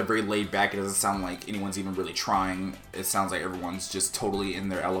sounds like they're very laid back. It doesn't sound like anyone's even really trying. It sounds like everyone's just totally in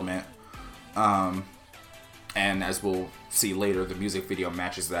their element. And as we'll see later, the music video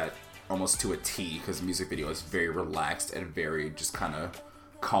matches that almost to a T, because the music video is very relaxed and very just kind of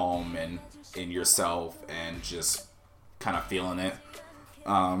calm and in yourself and just kind of feeling it.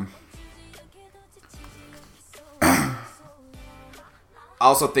 I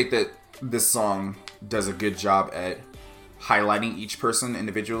also think that this song does a good job at highlighting each person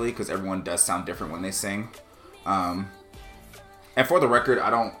individually, because everyone does sound different when they sing. And for the record,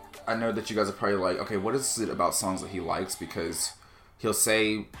 I know that you guys are probably like, okay, what is it about songs that he likes? Because he'll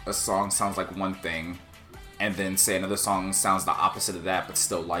say a song sounds like one thing, and then say another song sounds the opposite of that, but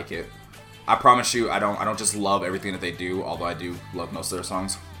still like it. I promise you, I don't just love everything that they do, although I do love most of their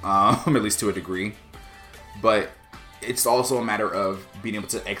songs, at least to a degree. But it's also a matter of being able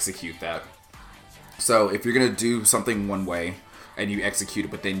to execute that. So if you're gonna do something one way and you execute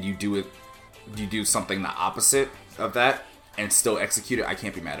it, but then you do something the opposite of that and still execute it, I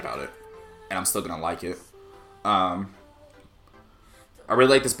can't be mad about it, and I'm still gonna like it. I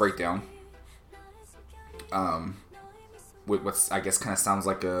really like this breakdown. With what's, I guess, kind of sounds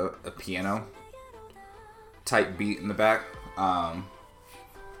like a piano type beat in the back. Might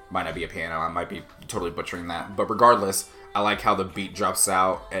not be a piano, I might be totally butchering that, but regardless, I like how the beat drops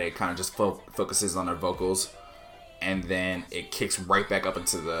out and it kind of just focuses on their vocals, and then it kicks right back up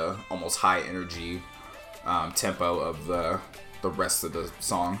into the almost high energy tempo of the rest of the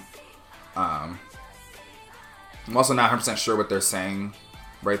song. Um, I'm also not 100% sure what they're saying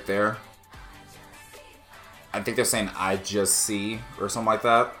right there. I think they're saying I just see or something like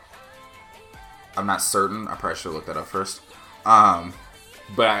that. I'm not certain. I probably should have looked that up first. But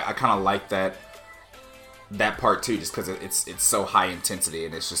I kind of like that part too, just because it's so high intensity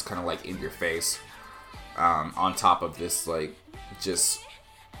and it's just kind of like in your face. On top of this like just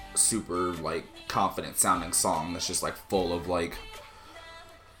super like confident sounding song that's just like full of like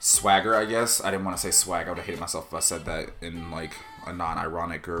swagger, I guess. I didn't want to say swag. I would have hated myself if I said that in like a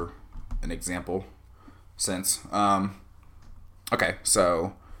non-ironic or an example sense. Okay,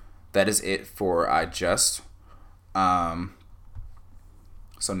 so that is it for I Just. So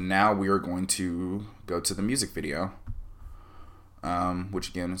now we are going to go to the music video, which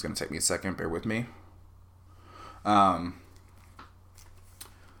again is going to take me a second. Bear with me.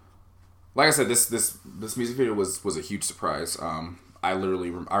 Like I said, this music video was a huge surprise. I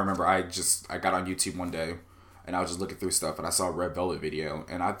remember I got on YouTube one day and I was just looking through stuff and I saw a Red Velvet video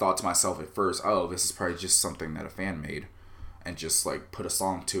and I thought to myself at first, oh, this is probably just something that a fan made and just like put a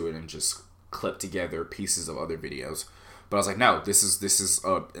song to it and just clip together pieces of other videos. But I was like, no, this is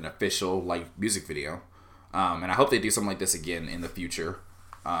an official like music video, and I hope they do something like this again in the future.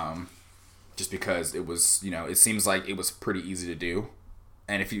 Just because it was, it seems like it was pretty easy to do,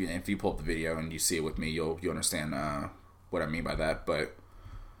 and if you pull up the video and you see it with me, you'll understand what I mean by that. But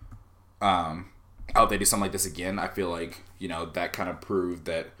I hope they do something like this again. I feel like that kind of proved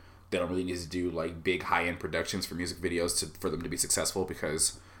that they don't really need to do like big high end productions for music videos for them to be successful,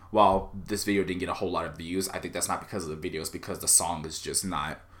 because while this video didn't get a whole lot of views, I think that's not because of the video. It's because the song is just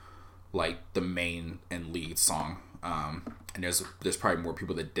not like the main and lead song. And there's probably more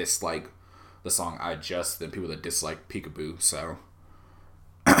people that dislike the song I Just than people that dislike Peekaboo. So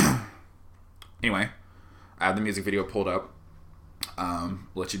anyway, I have the music video pulled up.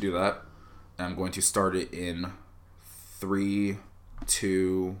 Let you do that. And I'm going to start it in 3,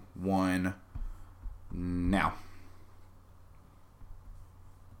 2, 1, now.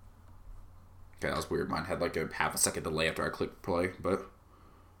 Okay, that was weird. Mine had like a half a second delay after I clicked play, but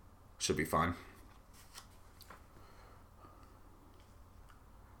should be fine.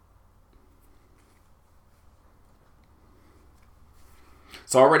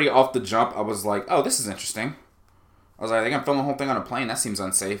 So already off the jump, I was like, oh, this is interesting. I was like, I think I'm filming the whole thing on a plane. That seems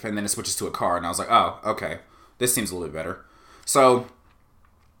unsafe. And then it switches to a car, and I was like, oh, okay. This seems a little bit better. So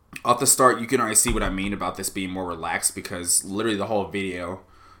off the start, you can already see what I mean about this being more relaxed, because literally the whole video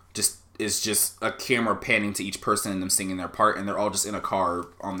is just a camera panning to each person and them singing their part, and they're all just in a car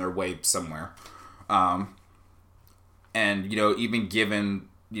on their way somewhere. And even given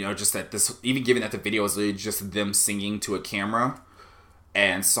that the video is literally just them singing to a camera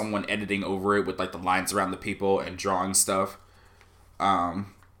and someone editing over it with like the lines around the people and drawing stuff, I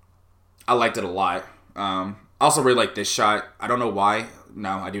liked it a lot. I also really like this shot. I don't know why.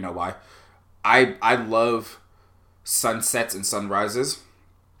 No, I do know why. I love sunsets and sunrises.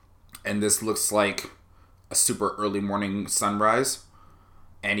 And this looks like a super early morning sunrise.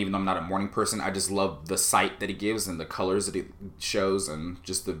 And even though I'm not a morning person, I just love the sight that it gives and the colors that it shows and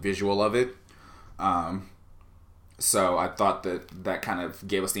just the visual of it. So I thought that kind of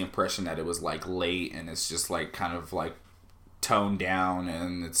gave us the impression that it was like late and it's just like kind of like toned down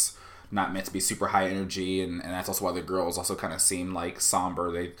and it's not meant to be super high energy. And that's also why the girls also kind of seem like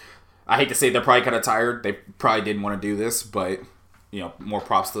somber. I hate to say they're probably kind of tired. They probably didn't want to do this, but more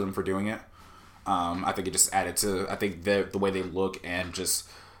props to them for doing it. I think it just added to, I think the way they look and just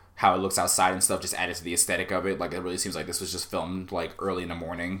how it looks outside and stuff just added to the aesthetic of it. Like, it really seems like this was just filmed like early in the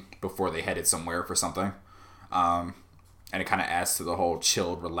morning before they headed somewhere for something. And it kind of adds to the whole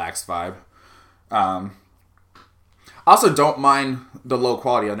chilled, relaxed vibe. I also don't mind the low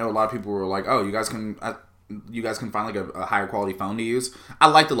quality. I know a lot of people were like, oh, you guys can find like a higher quality phone to use. I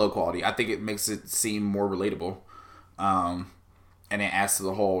like the low quality. I think it makes it seem more relatable. And it adds to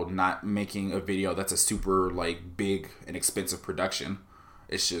the whole not making a video that's a super like big and expensive production.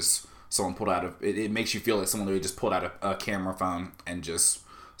 It's just someone pulled out of it. It makes you feel like someone really just pulled out a camera phone and just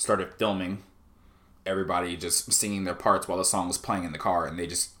started filming everybody just singing their parts while the song was playing in the car, and they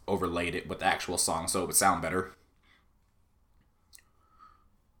just overlaid it with the actual song so it would sound better.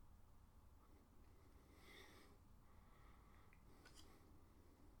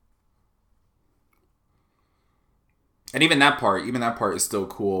 And even that part is still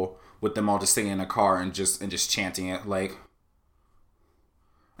cool with them all just singing in a car and just chanting it, like.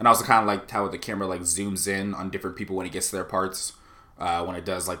 And I also kind of like how the camera like zooms in on different people when it gets to their parts. When it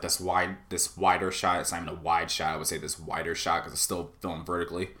does like this wider shot. It's not even a wide shot. I would say this wider shot because it's still filmed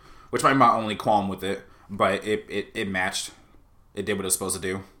vertically, which might be my only qualm with it. But it matched. It did what it was supposed to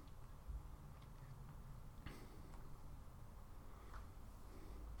do.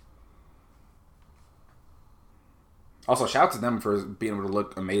 Also, shout out to them for being able to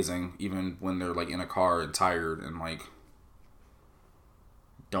look amazing, even when they're like in a car and tired and like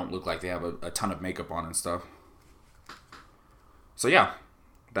don't look like they have a ton of makeup on and stuff. So yeah,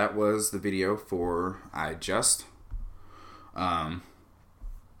 that was the video for I Just. I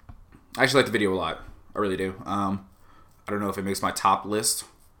actually like the video a lot. I really do. I don't know if it makes my top list,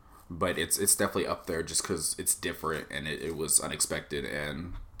 but it's definitely up there just because it's different and it was unexpected,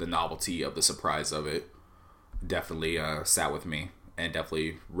 and the novelty of the surprise of it definitely sat with me and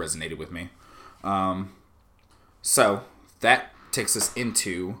definitely resonated with me. So that takes us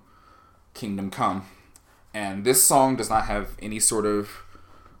into Kingdom Come. And this song does not have any sort of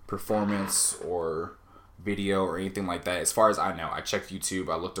performance or video or anything like that. As far as I know, I checked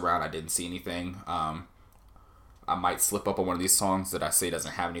YouTube, I looked around, I didn't see anything. I might slip up on one of these songs that I say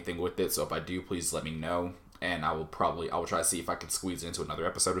doesn't have anything with it. So if I do, please let me know. And I will try to see if I can squeeze it into another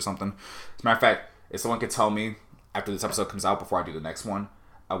episode or something. As a matter of fact, if someone could tell me after this episode comes out before I do the next one,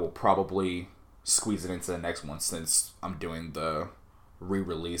 I will probably squeeze it into the next one, since I'm doing the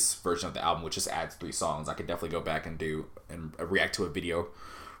re-release version of the album, which just adds 3 songs. I could definitely go back and react to a video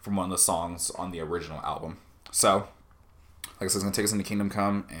from one of the songs on the original album. So, like I said, it's going to take us into Kingdom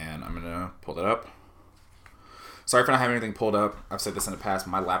Come, and I'm going to pull that up. Sorry for not having anything pulled up. I've said this in the past,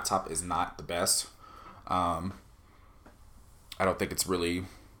 my laptop is not the best. I don't think it's really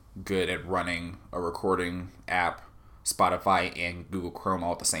good at running a recording app, Spotify, and Google Chrome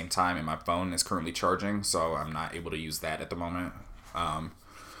all at the same time, and my phone is currently charging, so I'm not able to use that at the moment. I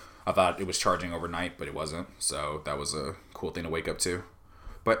thought it was charging overnight, but it wasn't, so that was a cool thing to wake up to.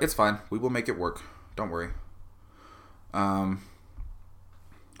 But it's fine. We will make it work. Don't worry. Song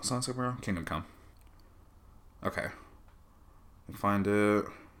somewhere? Kingdom Come. Okay. Find it.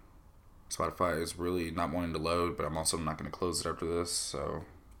 Spotify is really not wanting to load, but I'm also not going to close it after this, so...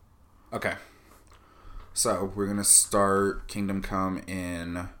 Okay. So, we're going to start Kingdom Come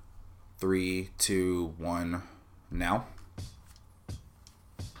in 3, 2, 1, now.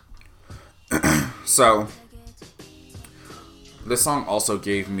 So, this song also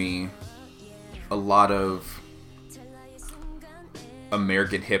gave me a lot of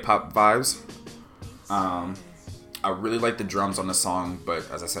American hip-hop vibes. I really like the drums on the song, but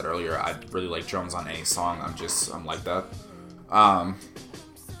as I said earlier, I really like drums on any song. I'm like that.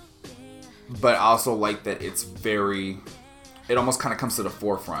 But I also like that it almost kind of comes to the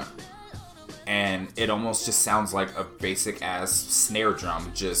forefront. And it almost just sounds like a basic ass snare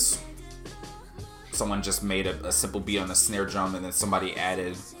drum. Someone just made a simple beat on the snare drum, and then somebody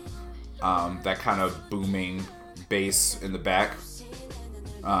added that kind of booming bass in the back.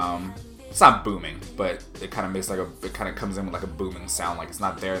 It's not booming, but it kind of makes it kind of comes in with like a booming sound. Like it's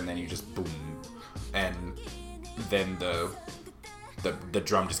not there, and then you just boom, and then the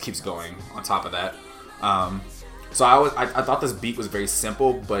drum just keeps going on top of that. So I thought this beat was very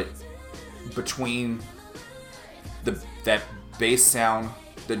simple, but between that bass sound,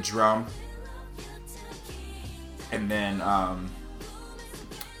 the drum, and then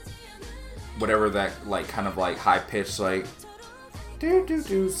whatever that like kind of like high pitched like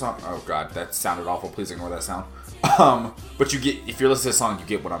do something. Oh god, that sounded awful. Please ignore that sound. But if you're listening to this song, you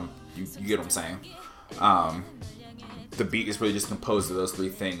get what I'm saying. The beat is really just composed of those 3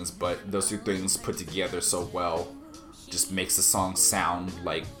 things, but those 3 things put together so well just makes the song sound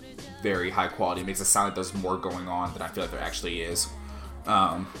like very high quality. It makes it sound like there's more going on than I feel like there actually is.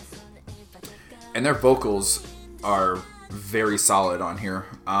 And their vocals are very solid on here.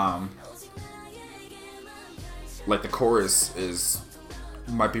 Like the chorus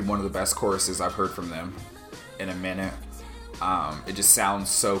might be one of the best choruses I've heard from them in a minute. It just sounds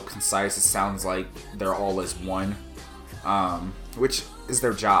so concise. It sounds like they're all as one, which is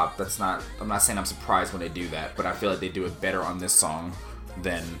their job. I'm not saying I'm surprised when they do that, but I feel like they do it better on this song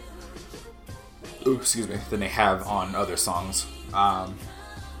than they have on other songs. I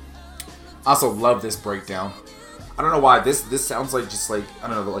also love this breakdown. I don't know why this sounds like just like, I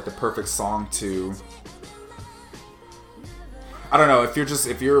don't know, like the perfect song to, I don't know,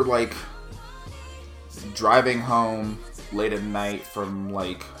 if you're like driving home late at night from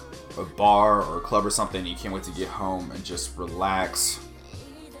like a bar or a club or something, you can't wait to get home and just relax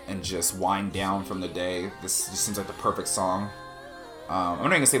and just wind down from the day. This just seems like the perfect song. I'm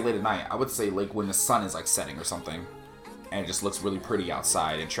not gonna say late at night. I would say like when the sun is like setting or something, and it just looks really pretty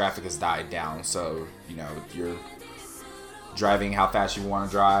outside and traffic has died down. So you're driving how fast you want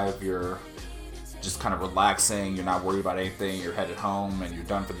to drive. You're just kind of relaxing. You're not worried about anything. You're headed home and you're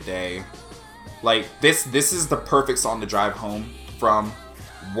done for the day. Like this is the perfect song to drive home from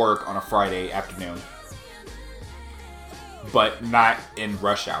work on a Friday afternoon. but not in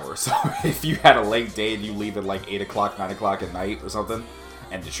rush hour. So if you had a late day and you leave at like 8 o'clock, 9 o'clock at night or something,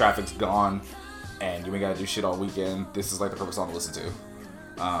 and the traffic's gone, and you ain't gotta do shit all weekend, this is like the perfect song to listen to.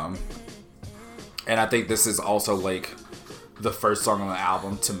 And I think this is also like the first song on the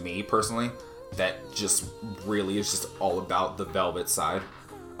album, to me personally, that just really is just all about the Velvet side.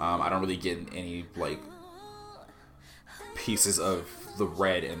 I don't really get any like pieces of the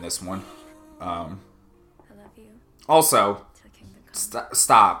Red in this one. Also,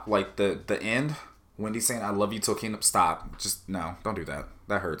 stop. Like the end, Wendy saying "I love you till Kingdom." Stop. Just no, don't do that.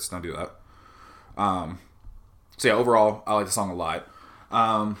 That hurts. Don't do that. So yeah, overall, I like the song a lot.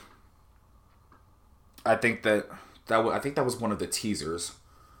 I think that was one of the teasers.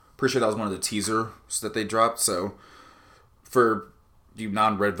 Pretty sure that was one of the teasers that they dropped. So for you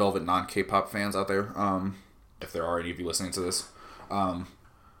non-Red Velvet, non-K-pop fans out there, if there are any of you listening to this,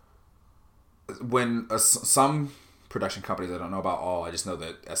 when some production companies, I don't know about all, I just know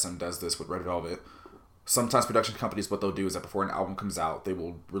that SM does this with Red Velvet. Sometimes production companies, what they'll do is that before an album comes out, they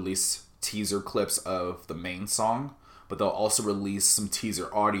will release teaser clips of the main song, but they'll also release some teaser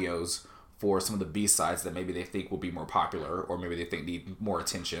audios for some of the B-sides that maybe they think will be more popular, or maybe they think need more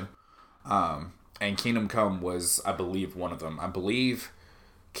attention. And Kingdom Come was, I believe, one of them. I believe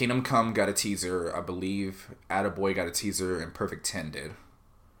Kingdom Come got a teaser. I believe Attaboy got a teaser, and Perfect 10 did.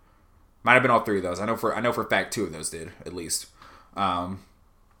 Might have been all three of those. I know for a fact 2 of those did, at least. And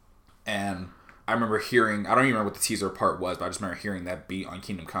I remember hearing, I don't even remember what the teaser part was, but I just remember hearing that beat on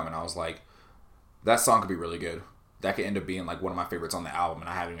Kingdom Come, and I was like, that song could be really good. That could end up being like one of my favorites on the album, and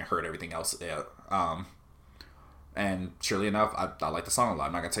I haven't even heard everything else yet. And surely enough, I like the song a lot.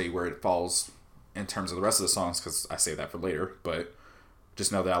 I'm not going to tell you where it falls in terms of the rest of the songs, because I save that for later, but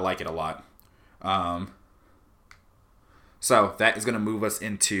just know that I like it a lot. So that is going to move us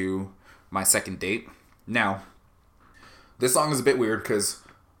into my second date. Now, this song is a bit weird because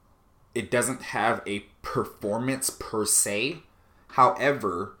it doesn't have a performance per se.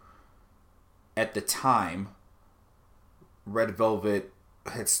 However, at the time, Red Velvet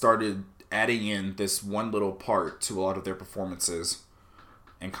had started adding in this one little part to a lot of their performances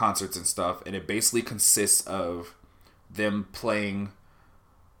and concerts and stuff, and it basically consists of them playing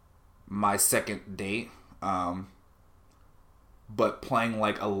My Second Date, but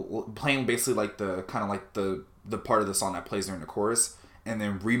playing basically like the kind of like the part of the song that plays during the chorus, and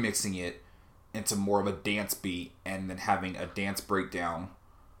then remixing it into more of a dance beat, and then having a dance breakdown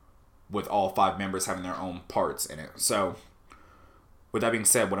with all 5 members having their own parts in it. So with that being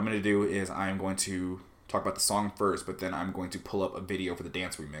said, what I'm going to do is I'm going to talk about the song first, but then I'm going to pull up a video for the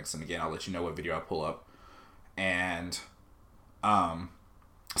dance remix. And again, I'll let you know what video I pull up. And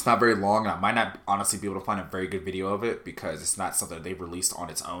it's not very long, and I might not honestly be able to find a very good video of it because it's not something that they've released on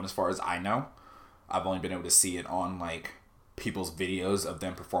its own as far as I know. I've only been able to see it on like people's videos of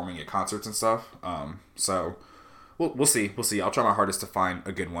them performing at concerts and stuff. So we'll see. I'll try my hardest to find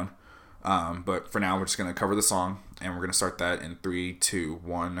a good one. But for now, we're just going to cover the song, and we're going to start that in 3, 2,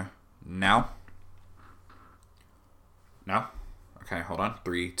 1, now. Now? Okay, hold on.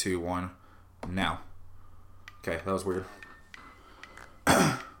 3, 2, 1, now. Okay, that was weird.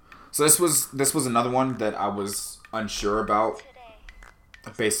 So this was another one that I was unsure about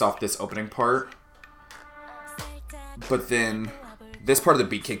based off this opening part. But then this part of the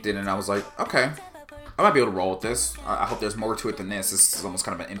beat kicked in, and I was like, okay, I might be able to roll with this. I hope there's more to it than this. This is almost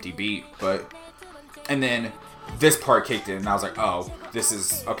kind of an empty beat, but... And then this part kicked in, and I was like, oh, this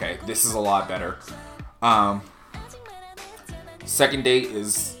is a lot better. Second Date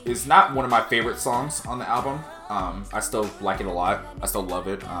is not one of my favorite songs on the album. I still like it a lot. I still love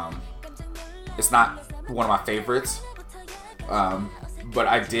it. It's not one of my favorites. But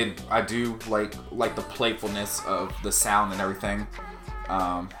I do like the playfulness of the sound and everything.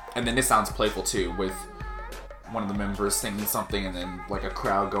 And then this sounds playful too, with one of the members singing something and then like a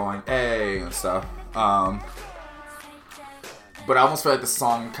crowd going, hey, and stuff. But I almost feel like the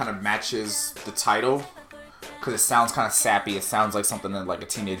song kind of matches the title because it sounds kind of sappy. It sounds like something that like a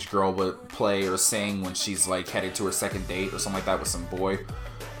teenage girl would play or sing when she's like headed to her second date or something like that with some boy.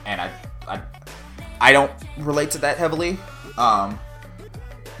 And I don't relate to that heavily.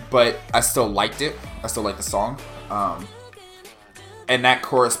 But I still liked it. I still like the song. And that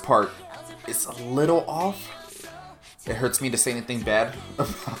chorus part is a little off. It hurts me to say anything bad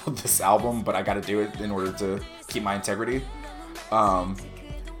about this album, but I gotta do it in order to keep my integrity.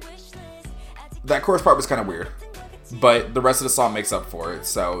 That chorus part was kind of weird, but the rest of the song makes up for it,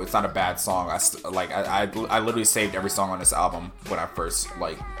 so it's not a bad song. I literally saved every song on this album when I first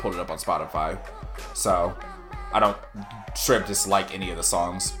pulled it up on Spotify, so I don't straight up dislike any of the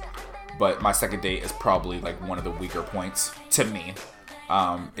songs. but My Second Date is probably like one of the weaker points to me.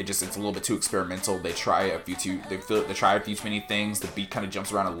 It's a little bit too experimental. They try a few too many things. The beat kind of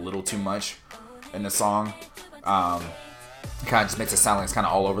jumps around a little too much in the song. Kind of just makes it sound like it's kind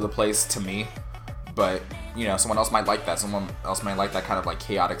of all over the place to me. But someone else might like that. Someone else might like that kind of like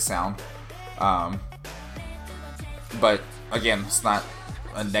chaotic sound. But again, it's not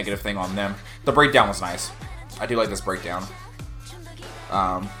a negative thing on them. The breakdown was nice. I do like this breakdown.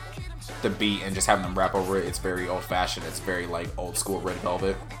 The beat and just having them rap over it, it's very old fashioned. It's very like old school Red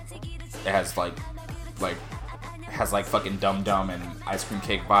Velvet. It has like fucking Dum Dum and Ice Cream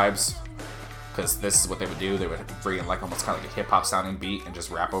Cake vibes. Because this is what they would do. They would bring in like almost kind of like a hip hop sounding beat and just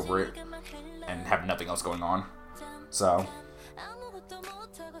rap over it and have nothing else going on. So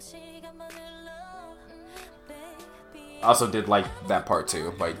I also did like that part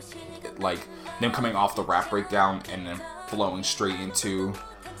too, like them coming off the rap breakdown and then flowing straight into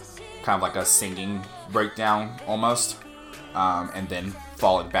kind of like a singing breakdown almost, and then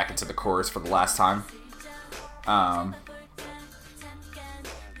falling back into the chorus for the last time.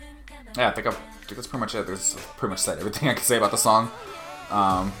 Yeah, I think that's pretty much it. There's pretty much said everything I can say about the song.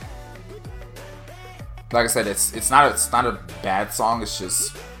 Like I said, it's not a bad song. It's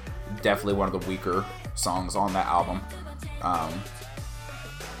just definitely one of the weaker songs on that album. I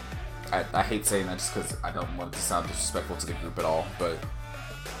hate saying that just because I don't want it to sound disrespectful to the group at all, but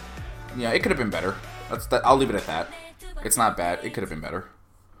yeah, it could have been better. I'll leave it at that. It's not bad. It could have been better.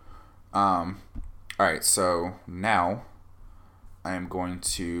 Alright, so now I am going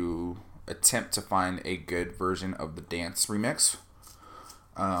to attempt to find a good version of the dance remix.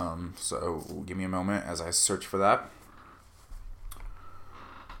 So give me a moment as I search for that.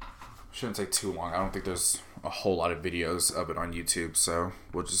 Shouldn't take too long. I don't think there's a whole lot of videos of it on YouTube, so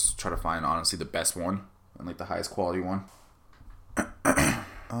we'll just try to find honestly the best one and like the highest quality one.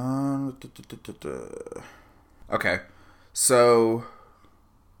 Okay, so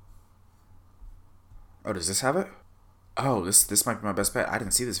does this have it? Oh, this might be my best bet. I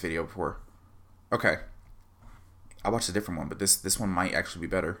didn't see this video before. Okay, I watched a different one, but this one might actually be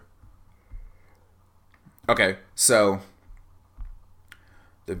better. Okay, so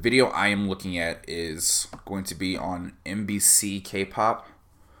the video I am looking at is going to be on MBC K-pop.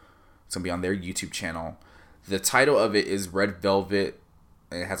 It's going to be on their YouTube channel. The title of it is Red Velvet.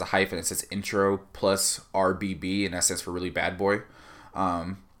 It has a hyphen. It says intro plus RBB, and that stands for Really Bad Boy.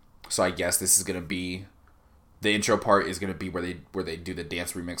 So I guess this is going to be, the intro part is going to be where they do the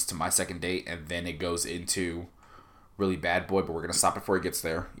dance remix to My Second Date, and then it goes into Really Bad Boy, but we're going to stop before it gets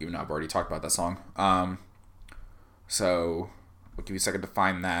there, even though I've already talked about that song. So we'll give you a second to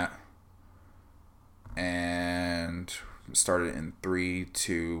find that. And start it in 3,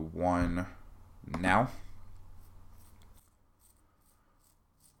 2, 1, now.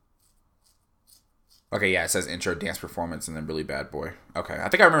 Okay, yeah, it says intro, dance performance, and then Really Bad Boy. Okay, I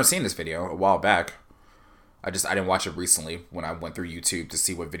think I remember seeing this video a while back. I didn't watch it recently when I went through YouTube to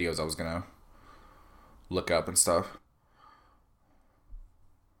see what videos I was gonna look up and stuff.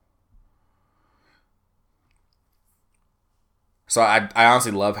 So I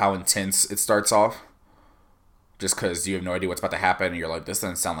honestly love how intense it starts off. Just because you have no idea what's about to happen, and you're like, this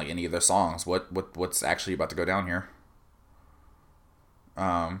doesn't sound like any of their songs. What's actually about to go down here?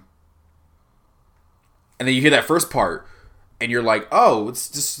 And then you hear that first part, and you're like, oh, it's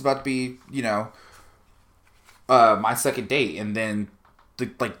just about to be, My Second Date, and then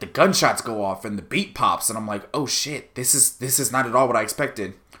the gunshots go off and the beat pops, and I'm like, oh shit, this is not at all what I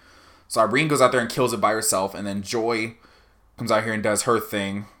expected. So Irene goes out there and kills it by herself, and then Joy comes out here and does her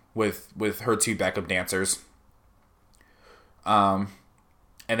thing with her two backup dancers. And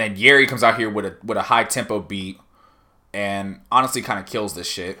then Yeri comes out here with a high tempo beat, and honestly kind of kills this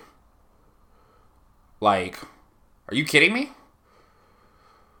shit. Like, are you kidding me?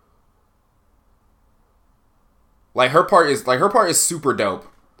 Her part is super dope.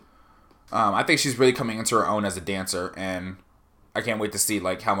 I think she's really coming into her own as a dancer, and I can't wait to see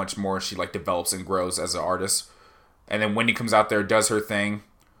how much more she develops and grows as an artist. And then Wendy comes out there, does her thing.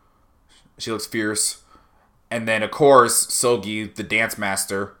 She looks fierce. And then of course Seulgi, the dance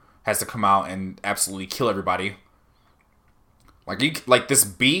master, has to come out and absolutely kill everybody. This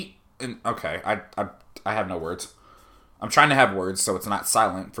beat, and okay, I have no words. I'm trying to have words so it's not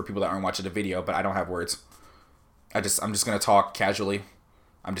silent for people that aren't watching the video, but I don't have words. I'm just gonna talk casually.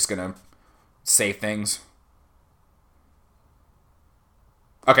 I'm just gonna say things.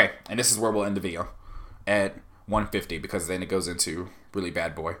 Okay, and this is where we'll end the video at 150, because then it goes into Really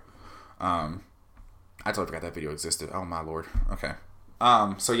Bad Boy. I totally forgot that video existed. Oh my lord. Okay.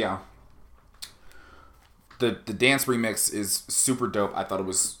 So yeah, the dance remix is super dope. I thought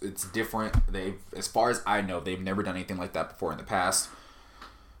it's different. They, as far as I know, they've never done anything like that before in the past.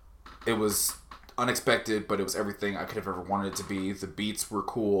 It was unexpected, but it was everything I could have ever wanted it to be. The beats were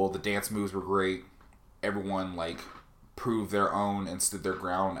cool. The dance moves were great. Everyone like proved their own and stood their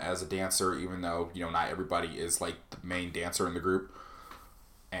ground as a dancer, even though, you know, not everybody is like the main dancer in the group.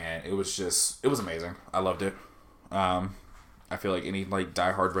 And it was amazing. I loved it. I feel like any like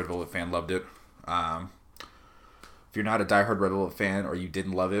diehard Red Velvet fan loved it. If you're not a diehard Red Velvet fan, or you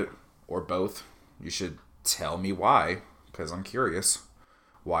didn't love it, or both, you should tell me why, because I'm curious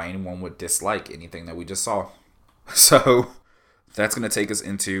why anyone would dislike anything that we just saw. So that's going to take us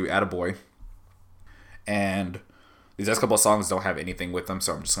into Attaboy. And these next couple of songs don't have anything with them,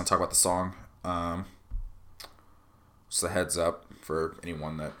 so I'm just going to talk about the song. Just a heads up for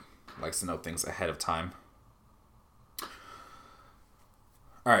anyone that likes to know things ahead of time.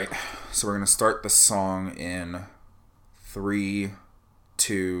 Alright, so we're going to start the song in 3,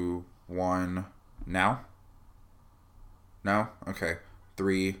 2, 1, now? No? Okay.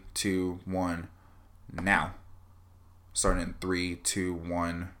 3, 2, 1, now. Starting in 3, 2,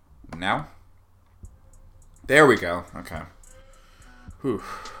 1, now. There we go. Okay. Whew.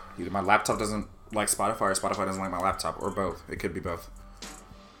 Either my laptop doesn't like Spotify, or Spotify doesn't like my laptop, or both. It could be both.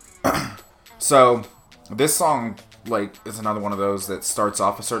 So, this song, like, is another one of those that starts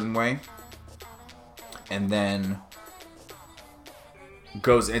off a certain way, and then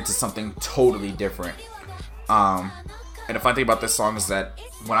goes into something totally different. And the fun thing about this song is that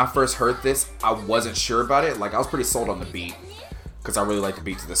when I first heard this, I wasn't sure about it. Like, I was pretty sold on the beat, because I really like the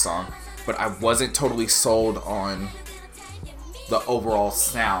beat to this song, but I wasn't totally sold on the overall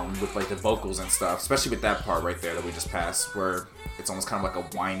sound with like the vocals and stuff, especially with that part right there that we just passed, where it's almost kind of like a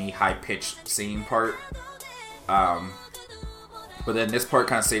whiny, high-pitched singing part. But then this part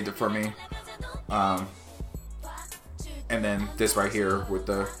kind of saved it for me. And then this right here with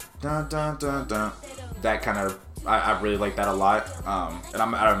the dun dun dun dun, that kind of, I really like that a lot. And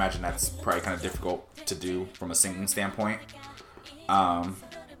I imagine that's probably kind of difficult to do from a singing standpoint.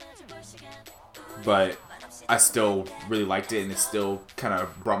 But I still really liked it, and it still kind of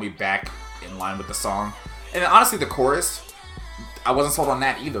brought me back in line with the song. And honestly, the chorus, I wasn't sold on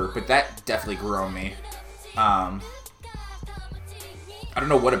that either, but that definitely grew on me. I don't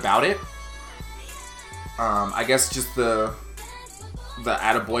know what about it. I guess just the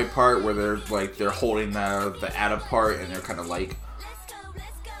Attaboy part, where they're holding the Atta part, and they're kind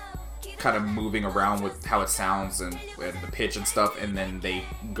of moving around with how it sounds and the pitch and stuff, and then they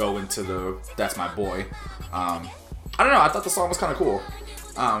go into the That's My Boy. I don't know, I thought the song was kind of cool.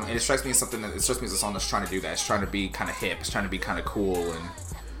 And it strikes me as a song that's trying to do that. It's trying to be kind of hip. It's trying to be kind of cool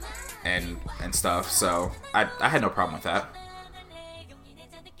and stuff. So I had no problem with that.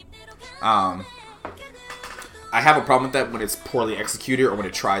 I have a problem with that when it's poorly executed or when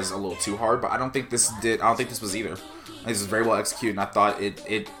it tries a little too hard. But I don't think this was either. This is very well executed, and I thought it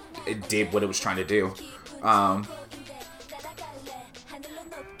did what it was trying to do.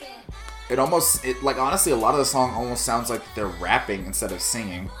 Honestly, a lot of the song almost sounds like they're rapping instead of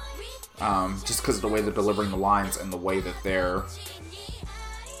singing. Just because of the way they're delivering the lines and the way that they're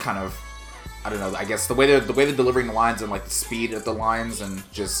kind of, I don't know, I guess the way they're delivering the lines and like the speed of the lines and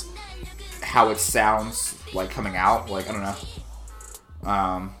just how it sounds like coming out. Like, I don't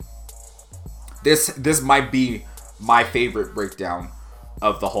know. This might be my favorite breakdown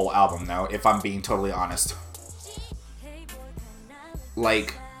of the whole album, though, if I'm being totally honest.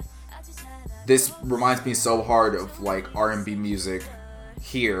 Like, this reminds me so hard of like R&B music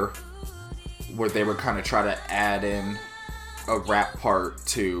here, where they would kind of try to add in a rap part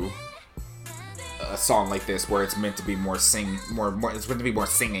to a song like this, where it's meant to be it's meant to be more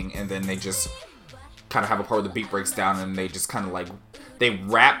singing, and then they just kind of have a part where the beat breaks down, and they just kind of like, they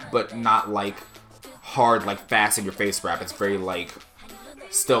rap, but not like hard, like fast in your face rap. It's very like,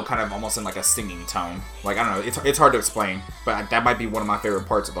 still kind of almost in like a singing tone. Like, I don't know, it's hard to explain, but that might be one of my favorite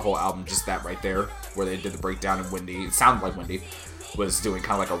parts of the whole album, just that right there, where they did the breakdown, and Wendy, it sounded like Wendy was doing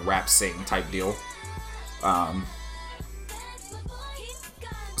kind of like a rap sing type deal.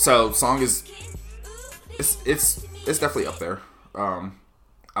 So song is, it's definitely up there.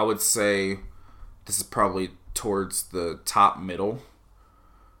 I would say this is probably towards the top middle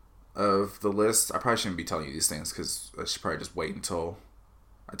of the list. I probably shouldn't be telling you these things, because I should probably just wait until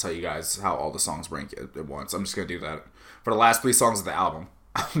I tell you guys how all the songs rank at once. I'm just going to do that for the last 3 songs of the album.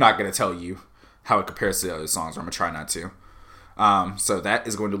 I'm not going to tell you how it compares to the other songs, or I'm going to try not to. So that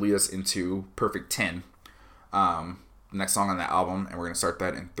is going to lead us into Perfect 10. The next song on that album, and we're going to start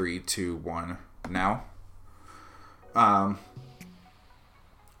that in 3, 2, 1, now.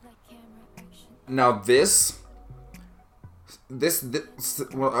 Now this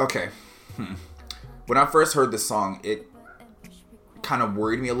well, okay. When I first heard this song, it kind of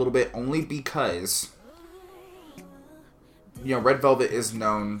worried me a little bit, only because, Red Velvet is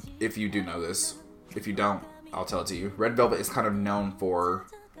known, if you do know this, if you don't, I'll tell it to you. Red Velvet is kind of known for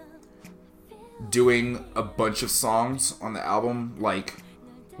doing a bunch of songs on the album, like,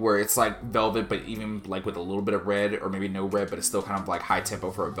 where it's like Velvet, but even like with a little bit of red, or maybe no red, but it's still kind of like high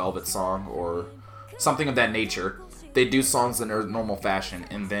tempo for a Velvet song, or something of that nature. They do songs in their normal fashion,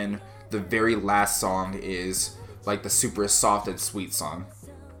 and then the very last song is like the super soft and sweet song.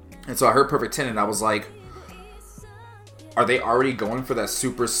 And so I heard Perfect 10 and I was like, are they already going for that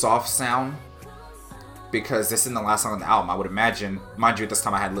super soft sound? Because this isn't the last song on the album. I would imagine, mind you, at this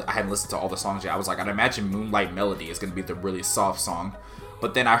time I hadn't listened to all the songs yet. I was like, I'd imagine Moonlight Melody is going to be the really soft song.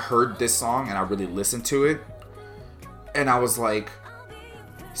 But then I heard this song and I really listened to it, and I was like,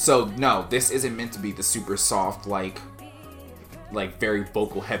 so no, this isn't meant to be the super soft, like very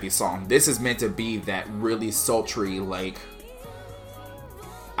vocal heavy song. This is meant to be that really sultry, like,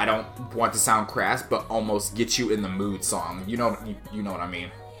 I don't want to sound crass, but almost get you in the mood song. You know what I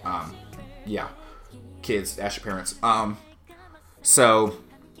mean. Yeah. Kids, ask your parents. So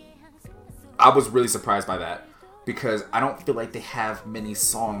I was really surprised by that, because I don't feel like they have many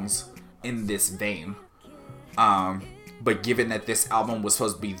songs in this vein. But given that this album was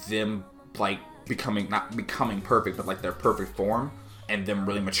supposed to be them, like, not becoming perfect, but like their perfect form, and them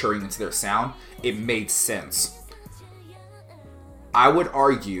really maturing into their sound, it made sense. I would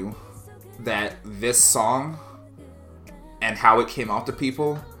argue that this song and how it came out to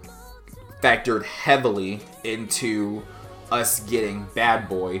people factored heavily into us getting Bad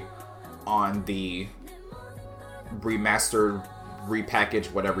Boy on the remastered,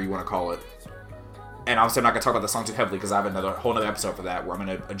 repackaged, whatever you want to call it. And obviously I'm not going to talk about the song too heavily, because I have a whole other episode for that where I'm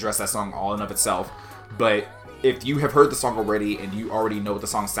going to address that song all in of itself. But if you have heard the song already and you already know what the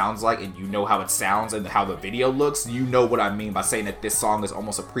song sounds like, and you know how it sounds and how the video looks, you know what I mean by saying that this song is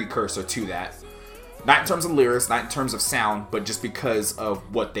almost a precursor to that. Not in terms of lyrics, not in terms of sound, but just because of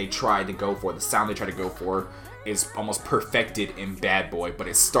what they tried to go for. The sound they tried to go for is almost perfected in Bad Boy. But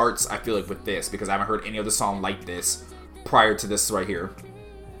it starts, I feel like, with this, because I haven't heard any other song like this prior to this right here.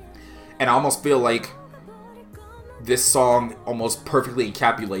 And I almost feel like this song almost perfectly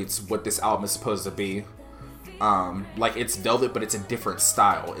encapsulates what this album is supposed to be. Like, it's Velvet, but it's a different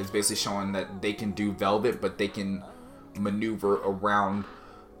style. It's basically showing that they can do Velvet, but they can maneuver around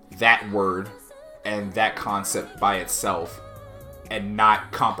that word and that concept by itself and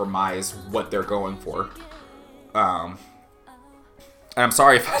not compromise what they're going for. And I'm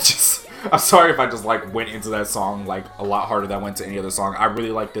sorry if I just like went into that song like a lot harder than I went to any other song. I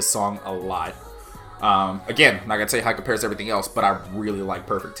really like this song a lot. Again, I'm not gonna tell you how it compares to everything else, but I really like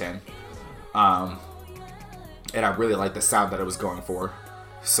Perfect 10. And I really like the sound that it was going for.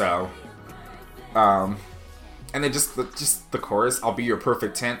 So, and then just the chorus, "I'll be your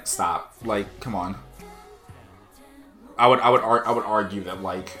perfect 10." Stop. Like, come on. I would argue that,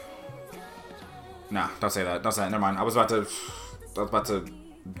 like, nah, don't say that. Don't say that. Never mind. I was about to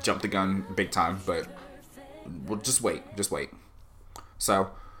jump the gun big time, but we'll just wait.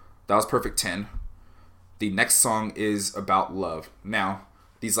 So that was Perfect 10. The next song is About Love. Now,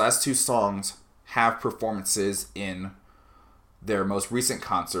 these last two songs have performances in their most recent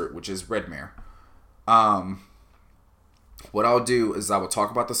concert, which is Redmare. What I'll do is I will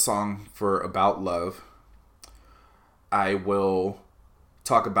talk about the song for About Love. I will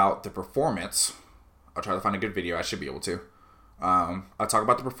talk about the performance. I'll try to find a good video. I should be able to. I'll talk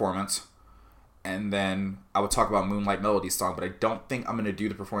about the performance. And then I will talk about Moonlight Melody's song. But I don't think I'm going to do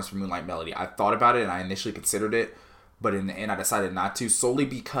the performance for Moonlight Melody. I thought about it and I initially considered it. But in the end I decided not to. Solely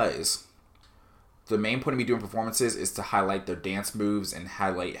because the main point of me doing performances is to highlight their dance moves and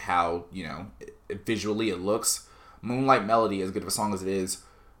highlight how, visually it looks. Moonlight Melody, as good of a song as it is,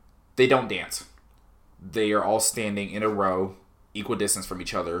 they don't dance. They are all standing in a row, equal distance from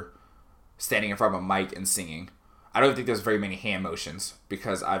each other, standing in front of a mic and singing. I don't think there's very many hand motions,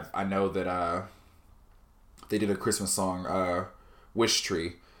 because I know that they did a Christmas song, Wish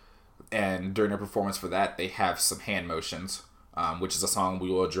Tree, and during their performance for that, they have some hand motions, which is a song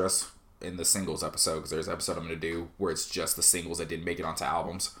we will address in the singles episode, because there's an episode I'm going to do where it's just the singles that didn't make it onto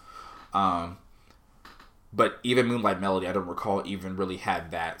albums. But even Moonlight Melody, I don't recall even really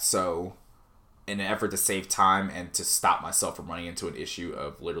had that. So in an effort to save time and to stop myself from running into an issue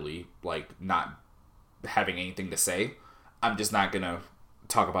of literally like not having anything to say, I'm just not going to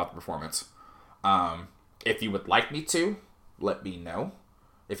talk about the performance. If you would like me to, let me know.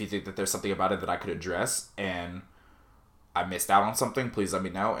 If you think that there's something about it that I could address, and I missed out on something, please let me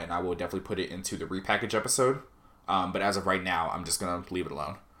know, and I will definitely put it into the repackage episode. But as of right now, I'm just going to leave it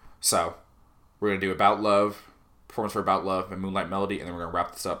alone. So, we're going to do About Love, performance for About Love, and Moonlight Melody, and then we're going to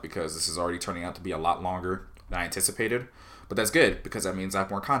wrap this up because this is already turning out to be a lot longer than I anticipated. But that's good, because that means I have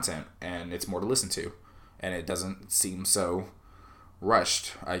more content, and it's more to listen to. And it doesn't seem so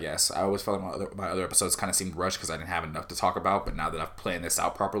rushed, I guess. I always felt like my other episodes kind of seemed rushed because I didn't have enough to talk about, but now that I've planned this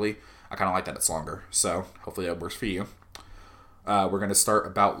out properly, I kind of like that it's longer. So, hopefully that works for you. We're going to start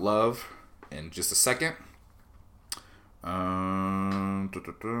About Love in just a second. Okay.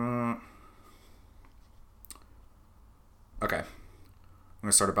 I'm going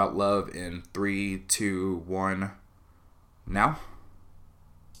to start About Love in 3, 2, 1, now.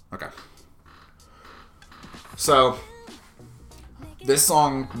 Okay. So, this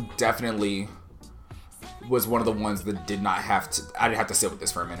song definitely was one of the ones that I didn't have to sit with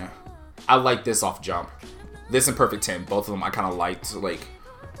this for a minute. I like this off jump. This and Perfect 10, both of them I kind of liked, like,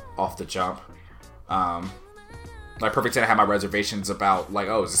 off the jump. Like, Perfect 10, I had my reservations about, like,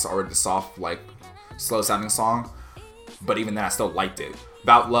 oh, is this already the soft, like, slow-sounding song? But even then, I still liked it.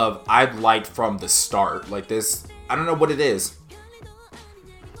 About Love, I liked from the start. Like, this, I don't know what it is.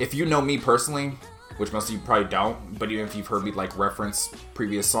 If you know me personally, which most of you probably don't, but even if you've heard me, like, reference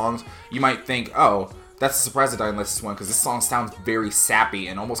previous songs, you might think, oh, that's a surprise that I didn't like this one, because this song sounds very sappy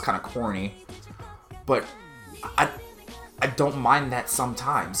and almost kind of corny. But I don't mind that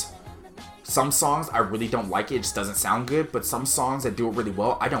sometimes. Some songs, I really don't like it. It just doesn't sound good. But some songs that do it really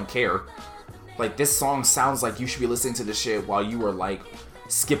well, I don't care. Like, this song sounds like you should be listening to this shit while you were, like,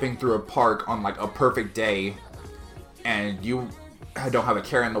 skipping through a park on, like, a perfect day. And you don't have a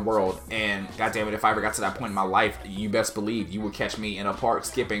care in the world. And, goddammit, if I ever got to that point in my life, you best believe you would catch me in a park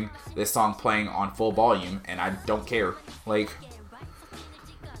skipping this song playing on full volume. And I don't care. Like,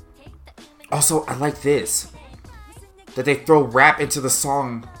 also, I like this. That they throw rap into the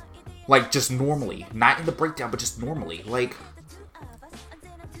song, like, just normally. Not in the breakdown, but just normally. Like,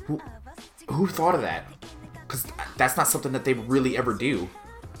 who thought of that? Because that's not something that they really ever do.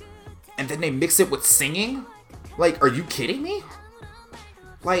 And then they mix it with singing? Like, are you kidding me?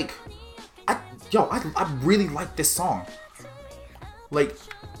 Like, I really like this song. Like,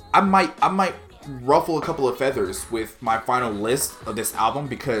 I might ruffle a couple of feathers with my final list of this album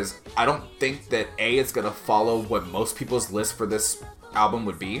because I don't think that it's gonna follow what most people's list for this album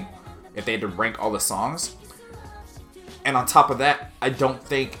would be if they had to rank all the songs. And on top of that, I don't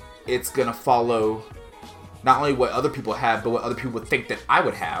think it's gonna follow not only what other people have, but what other people would think that I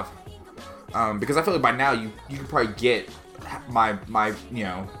would have. Because I feel like by now you can probably get my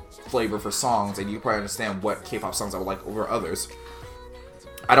flavor for songs, and you can probably understand what K-pop songs I would like over others.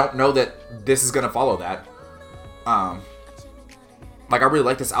 I don't know that this is gonna follow that. Like, I really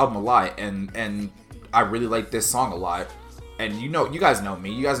like this album a lot, and I really like this song a lot. And you guys know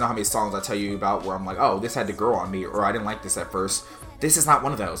me. You guys know how many songs I tell you about where I'm like, oh, this had to grow on me, or I didn't like this at first. This is not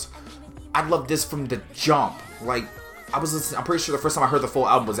one of those. I love this from the jump. Like, I'm pretty sure the first time I heard the full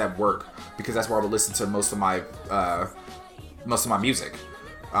album was at work, because that's where I would listen to most of my music.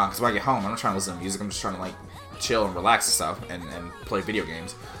 Because when I get home, I'm not trying to listen to music. I'm just trying to, like, chill and relax and stuff and play video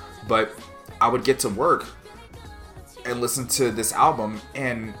games. But I would get to work and listen to this album,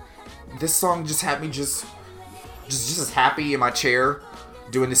 and this song just had me just as happy in my chair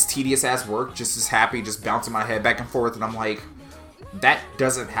doing this tedious ass work, just as happy, just bouncing my head back and forth, and I'm like, that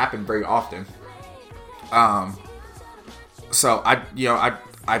doesn't happen very often. So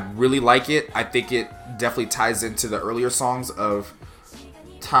I really like it. I think it definitely ties into the earlier songs of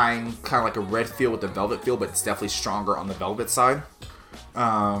tying kind of like a Red feel with the Velvet feel, but it's definitely stronger on the Velvet side.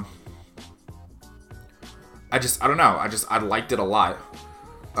 I don't know. I liked it a lot.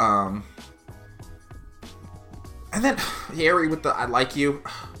 And then Harry with the I Like You.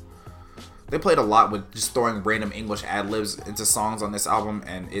 They played a lot with just throwing random English ad-libs into songs on this album,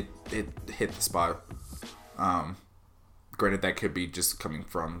 and it hit the spot. Granted, that could be just coming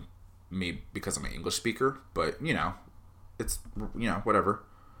from me because I'm an English speaker, but, it's, whatever.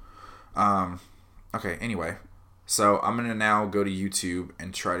 Okay, anyway. So, I'm going to now go to YouTube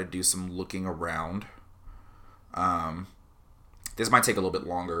and try to do some looking around. This might take a little bit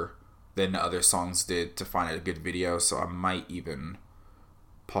longer than the other songs did to find a good video, so I might even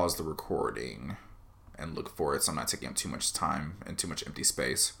pause the recording and look for it so I'm not taking up too much time and too much empty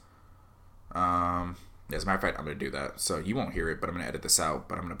space. As a matter of fact, I'm going to do that. So you won't hear it, but I'm going to edit this out,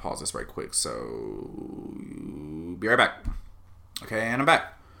 but I'm going to pause this right quick. So, be right back. Okay, and I'm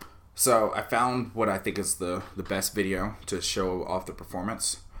back. So, I found what I think is the best video to show off the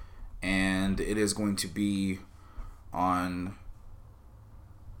performance. And it is going to be on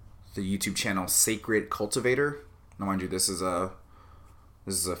the YouTube channel Sacred Cultivator. Now, mind you, this is a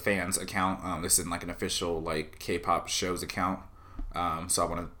fan's account. This isn't like an official like K-pop shows account. So I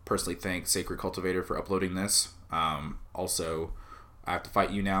want to personally thank Sacred Cultivator for uploading this. Also, I have to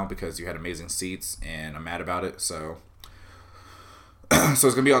fight you now because you had amazing seats and I'm mad about it. So it's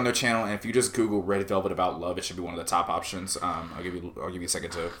gonna be on their channel, and if you just Google Red Velvet About Love, it should be one of the top options. I'll give you a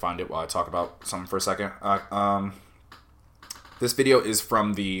second to find it while I talk about something for a second. This video is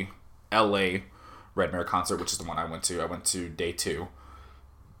from the LA Red Mirror concert, which is the one I went to. I went to day 2.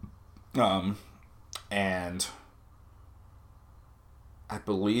 And I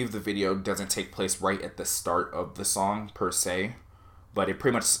believe the video doesn't take place right at the start of the song per se, but it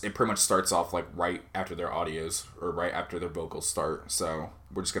pretty much starts off like right after their audios or right after their vocals start. So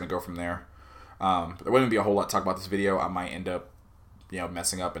we're just gonna go from there. There wouldn't be a whole lot to talk about this video. I might end up,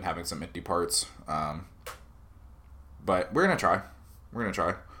 messing up and having some empty parts. But we're gonna try.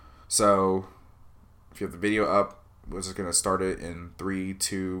 So if you have the video up, we're just gonna start it in 3,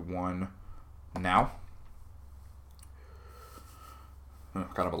 2, 1, now.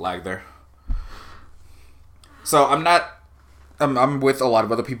 Kind of a lag there. So I'm with a lot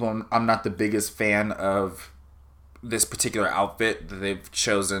of other people. I'm not the biggest fan of this particular outfit that they've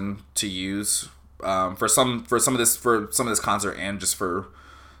chosen to use for some of this concert and just for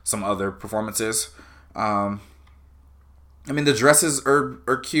some other performances. I mean, the dresses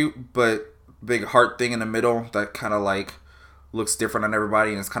are cute, but big heart thing in the middle that kind of like looks different on everybody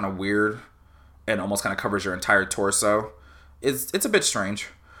and it's kind of weird and almost kind of covers your entire torso. It's a bit strange.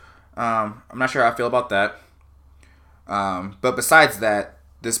 I'm not sure how I feel about that. But besides that,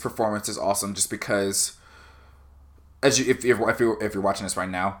 this performance is awesome just because, if you're watching this right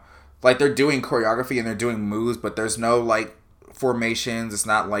now, like they're doing choreography and they're doing moves, but there's no like formations. It's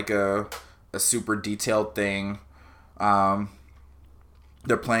not like a super detailed thing.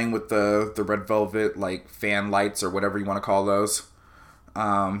 They're playing with the red velvet like fan lights or whatever you want to call those.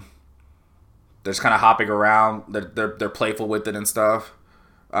 They're just kind of hopping around. They're playful with it and stuff.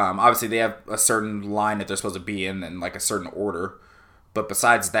 Obviously, they have a certain line that they're supposed to be in and like a certain order. But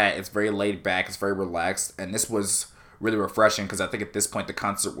besides that, it's very laid back. It's very relaxed. And this was really refreshing because I think at this point the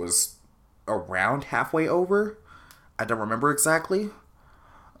concert was around halfway over. I don't remember exactly.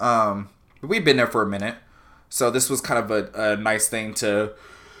 But we've been there for a minute. So this was kind of a nice thing to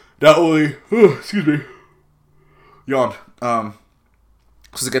not only... excuse me. Yawn.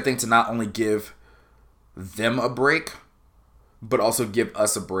 This is a good thing to not only give them a break, but also give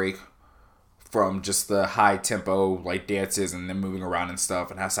us a break from just the high tempo like dances and them moving around and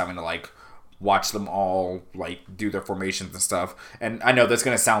stuff and us having to like watch them all like do their formations and stuff. And I know that's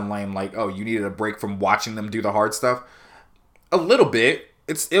going to sound lame, like, oh, you needed a break from watching them do the hard stuff. A little bit.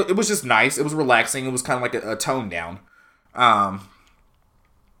 It was just nice. It was relaxing. It was kind of like a tone down.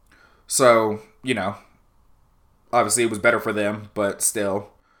 So, obviously it was better for them, but still.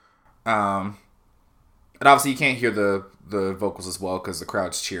 And obviously you can't hear the vocals as well because the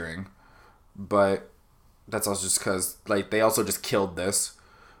crowd's cheering. But that's also just because like they also just killed this.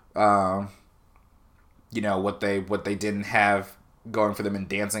 What they didn't have going for them in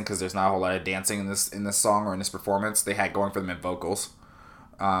dancing, because there's not a whole lot of dancing in this song or in this performance, they had going for them in vocals.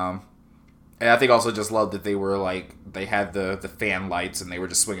 And I think also just loved that they were like they had the fan lights and they were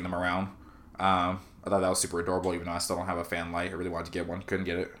just swinging them around. I thought that was super adorable, even though I still don't have a fan light. I really wanted to get one. Couldn't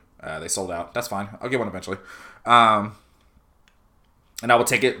get it. They sold out. That's fine. I'll get one eventually. And I will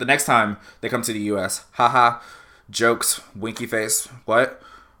take it the next time they come to the U.S. Haha. Jokes. Winky face. What?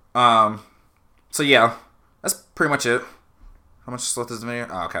 So yeah. That's pretty much it. How much left is the video?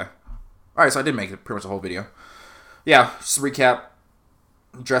 Oh, okay. Alright, so I did make it pretty much the whole video. Yeah, just to recap.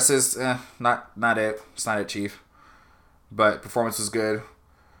 Dresses, not it. It's not it, Chief. But performance was good.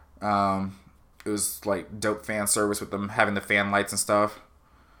 It was like dope fan service with them having the fan lights and stuff.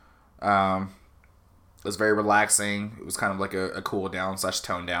 It was very relaxing. It was kind of like a cool down /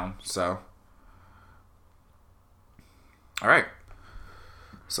 tone down. So, all right.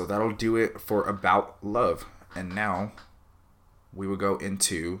 So that'll do it for About Love. And now we will go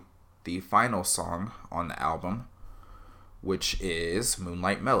into the final song on the album, which is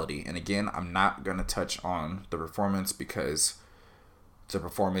Moonlight Melody. And again, I'm not going to touch on the performance because the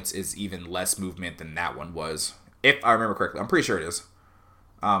performance is even less movement than that one was. If I remember correctly. I'm pretty sure it is.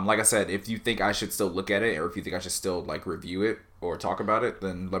 Like I said, if you think I should still look at it, or if you think I should still like review it or talk about it,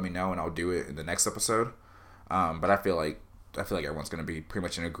 then let me know and I'll do it in the next episode. But I feel like everyone's going to be pretty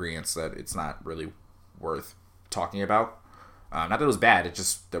much in agreement that it's not really worth talking about. Not that it was bad, it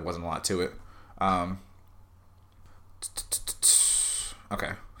just there wasn't a lot to it.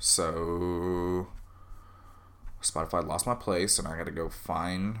 Okay, so Spotify lost my place and I gotta go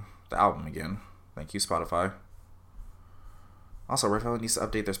find the album again. Thank you, Spotify. Also, Red Velvet needs to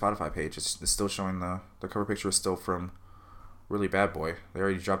update their Spotify page. It's still showing the cover picture is still from Really Bad Boy. They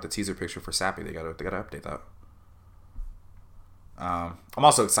already dropped the teaser picture for Sappy. They gotta update that. I'm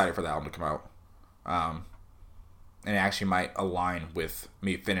also excited for the album to come out. And it actually might align with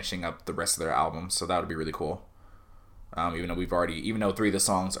me finishing up the rest of their albums, so that would be really cool. Even though 3 of the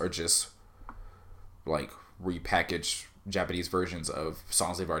songs are just like repackaged Japanese versions of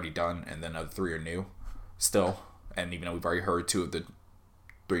songs they've already done, and then the other 3 are new still. And even though we've already heard 2 of the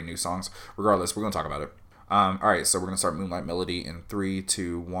 3 new songs, regardless, we're gonna talk about it. All right, so we're gonna start Moonlight Melody in 3,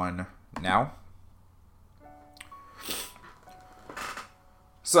 2, 1, now.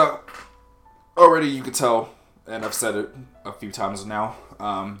 So already you could tell, and I've said it a few times now.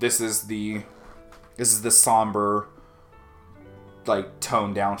 This is the somber, like,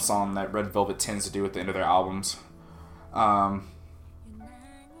 toned down song that Red Velvet tends to do at the end of their albums.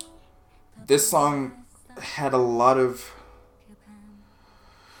 This song had a lot of.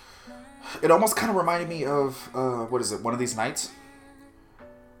 It almost kind of reminded me of One of These Nights.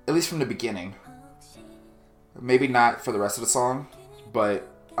 At least from the beginning. Maybe not for the rest of the song, but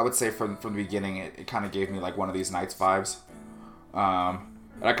I would say from the beginning, it kind of gave me like One of These Nights vibes. And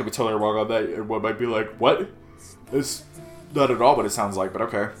I could be totally wrong on that. Everyone might be like, what? It's not at all what it sounds like, but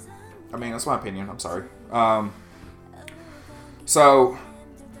okay. I mean, that's my opinion. I'm sorry. So,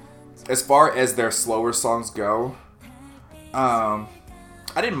 as far as their slower songs go, I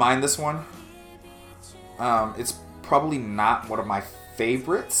didn't mind this one. It's probably not one of my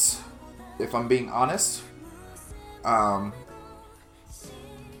favorites, if I'm being honest.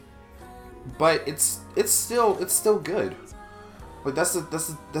 But it's still good. Like that's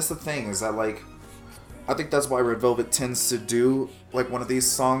the thing, is that, like, I think that's why Red Velvet tends to do like one of these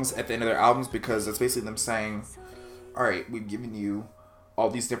songs at the end of their albums, because it's basically them saying, all right, we've given you all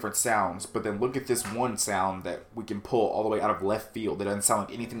these different sounds, but then look at this one sound that we can pull all the way out of left field that doesn't sound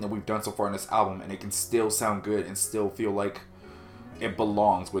like anything that we've done so far in this album, and it can still sound good and still feel like it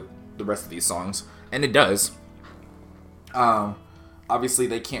belongs with the rest of these songs. And it does. Obviously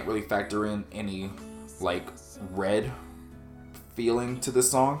they can't really factor in any like Red feeling to this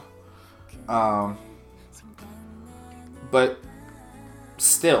song, but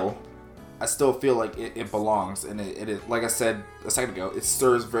still I still feel like it belongs, and it, like I said a second ago, it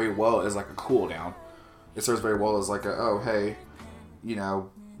serves very well as like a cool down. It serves very well as like a, oh hey, you know,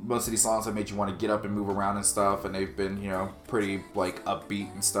 most of these songs have made you want to get up and move around and stuff, and they've been, you know, pretty like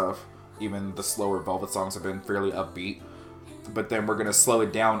upbeat and stuff. Even the slower Velvet songs have been fairly upbeat, but then we're gonna slow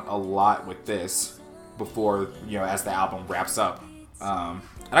it down a lot with this before, you know, as the album wraps up. And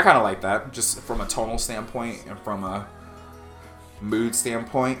I kind of like that, just from a tonal standpoint and from a mood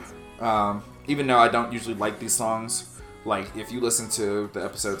standpoint. Even though I don't usually like these songs, like if you listen to the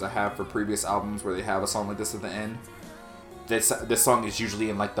episodes I have for previous albums where they have a song like this at the end, this song is usually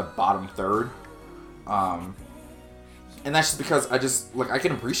in like the bottom third. And that's just because I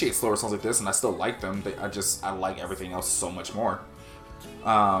can appreciate slower songs like this and I still like them. I like everything else so much more.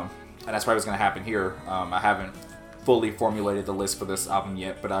 And that's probably what's going to happen here. I haven't fully formulated the list for this album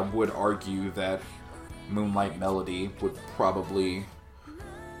yet, but I would argue that Moonlight Melody would probably...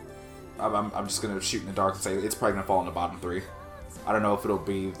 I'm just going to shoot in the dark and say it's probably going to fall in the bottom 3. I don't know if it'll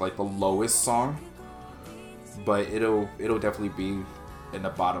be like the lowest song, but it'll definitely be in the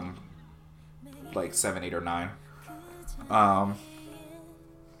bottom like 7, 8, or 9.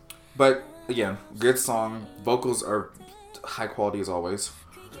 But again, good song. Vocals are high quality as always.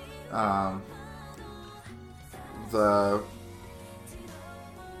 I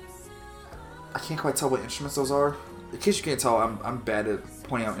can't quite tell what instruments those are. In case you can't tell, I'm bad at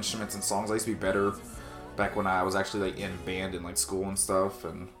pointing out instruments in songs. I used to be better back when I was actually like in band in like school and stuff,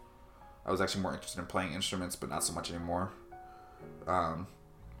 and I was actually more interested in playing instruments, but not so much anymore. But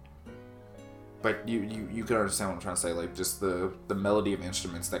you can understand what I'm trying to say. Like, just the melody of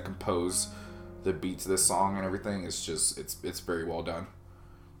instruments that compose the beats of this song and everything is just it's very well done.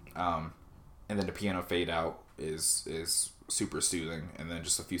 And then the piano fade out is super soothing, and then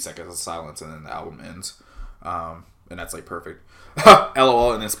just a few seconds of silence, and then the album ends. And that's like perfect.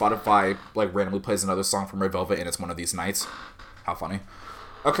 LOL. And then Spotify like randomly plays another song from Red Velvet, and it's One of These Nights. How funny.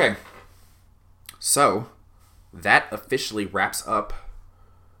 Okay, so that officially wraps up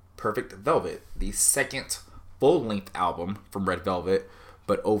Perfect Velvet, the second full-length album from Red Velvet.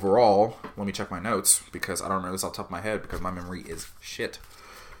 But overall, let me check my notes, because I don't remember this off the top of my head, because my memory is shit.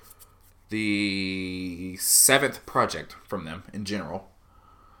 The 7th project from them in general.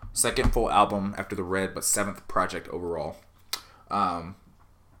 Second full album after the Red, but 7th project overall. As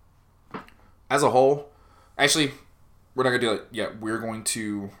a whole, actually, we're not going to do it yet. We're going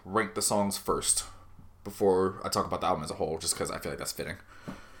to rank the songs first. before I talk about the album as a whole, just because I feel like that's fitting.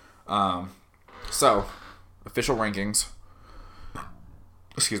 So, official rankings.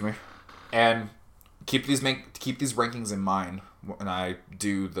 Excuse me. And keep these rankings in mind when I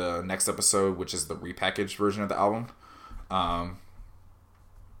do the next episode, which is the repackaged version of the album.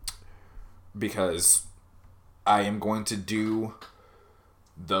 Because I am going to do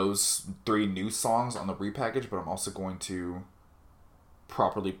those 3 new songs on the repackage, but I'm also going to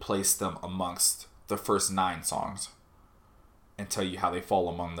properly place them amongst the first 9 songs and tell you how they fall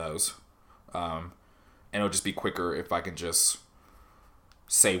among those. And it'll just be quicker if I can just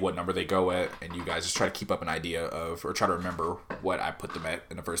say what number they go at, and you guys just try to keep up an idea of, or try to remember what I put them at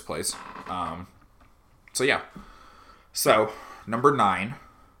in the first place. So yeah. So, number 9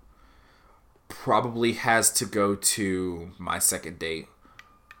 probably has to go to My Second Date.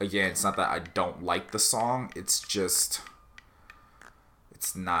 Again, it's not that I don't like the song, it's just,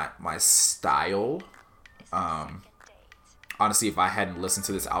 it's not my style. Honestly, if I hadn't listened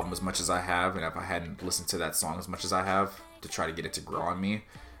to this album as much as I have, and if I hadn't listened to that song as much as I have to try to get it to grow on me,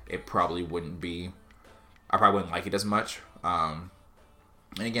 it probably wouldn't be, I probably wouldn't like it as much. And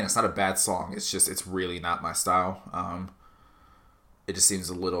again, it's not a bad song, it's just, it's really not my style. It just seems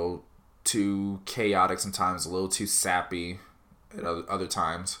a little too chaotic sometimes, a little too sappy at other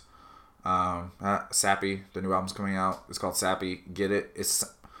times. Sappy, the new album's coming out, it's called Sappy, get it? It's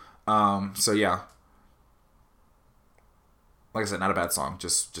so yeah, like I said, not a bad song,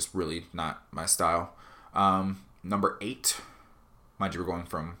 just really not my style. Number 8, mind you, we're going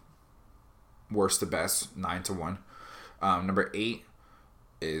from worst to best, 9 to 1. Number 8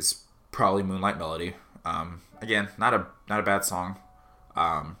 is probably Moonlight Melody. Again, not a bad song.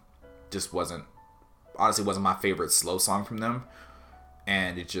 Just wasn't my favorite slow song from them,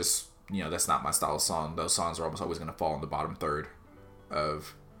 and it just, that's not my style of song. Those songs are almost always going to fall in the bottom third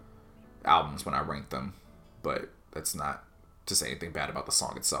of albums when I rank them, but that's not to say anything bad about the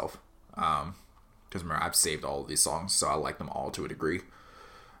song itself. Because remember, I've saved all of these songs, so I like them all to a degree.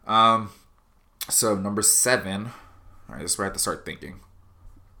 So number 7, all right, this is where I have to start thinking.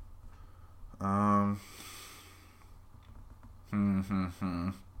 Because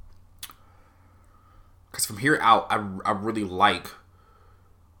from here out, I really like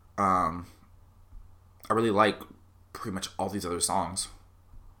pretty much all these other songs,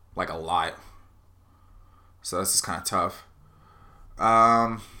 like a lot. So that's just kind of tough.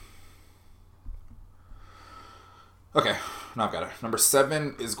 Okay, now I've got it. Number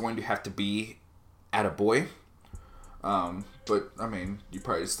 7 is going to have to be Attaboy. But I mean, you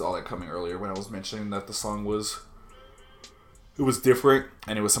probably saw that coming earlier when I was mentioning that the song was different,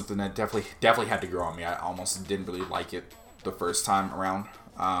 and it was something that definitely had to grow on me. I almost didn't really like it the first time around,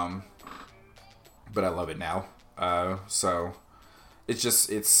 but I love it now. So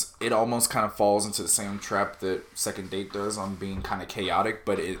it almost kind of falls into the same trap that Second Date does on being kind of chaotic,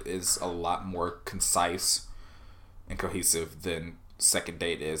 but it is a lot more concise and cohesive than Second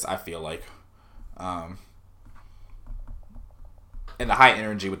Date is, I feel like. And the high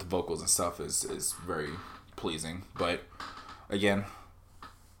energy with the vocals and stuff is very pleasing, but again,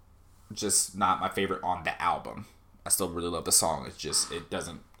 just not my favorite on the album. I still really love the song. It's just, it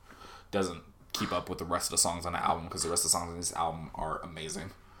doesn't keep up with the rest of the songs on the album, because the rest of the songs on this album are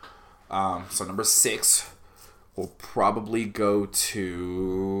amazing. So number 6 will probably go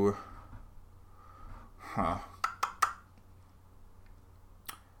to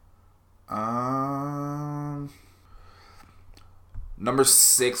number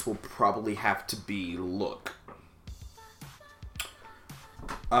 6 will probably have to be Look.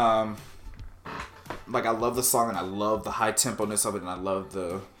 Like, I love the song, and I love the high tempo-ness of it, and I love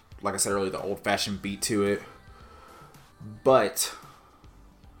the, like I said earlier, the old-fashioned beat to it. But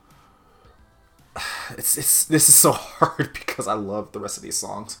this is so hard because I love the rest of these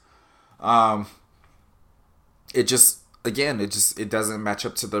songs. It doesn't match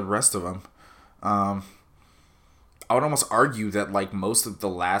up to the rest of them. I would almost argue that like most of the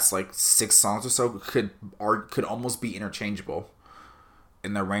last like 6 songs or so could almost be interchangeable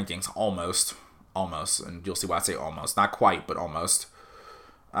in their rankings, almost, and you'll see why I say almost, not quite, but almost.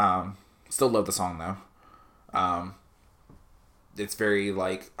 Still love the song though. It's very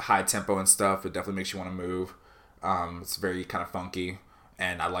like high tempo and stuff. It definitely makes you want to move. It's very kind of funky,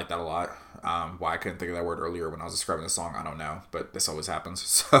 and I like that a lot. Why I couldn't think of that word earlier when I was describing the song, I don't know, but this always happens.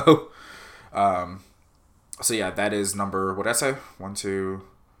 So, so yeah, that is number, what did I say? 1, 2,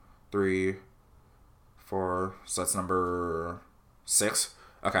 3, 4. So that's number 6.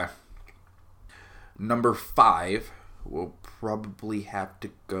 Okay. Number 5 will probably have to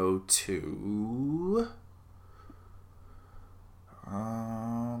go to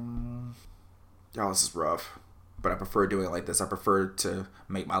Oh, this is rough. But I prefer doing it like this. I prefer to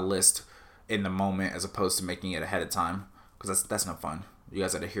make my list in the moment as opposed to making it ahead of time. Because that's no fun. You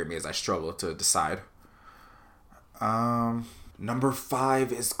guys got to hear me as I struggle to decide. Number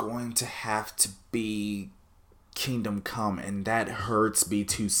 5 is going to have to be Kingdom Come. And that hurts me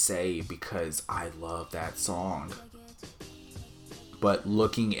to say because I love that song. But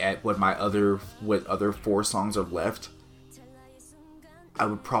looking at what other 4 songs are left, I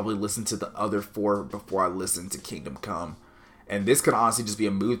would probably listen to the other 4 before I listen to Kingdom Come. And this could honestly just be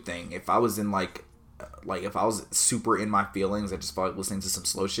a mood thing. If I was in like if I was super in my feelings, I just felt like listening to some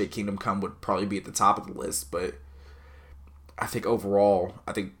slow shit, Kingdom Come would probably be at the top of the list. But I think overall,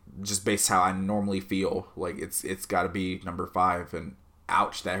 just based how I normally feel, like it's got to be number 5. And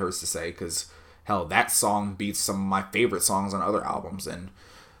ouch, that hurts to say, because hell, that song beats some of my favorite songs on other albums, and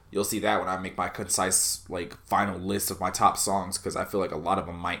you'll see that when I make my concise like final list of my top songs, because I feel like a lot of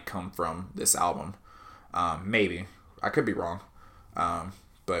them might come from this album. Maybe I could be wrong,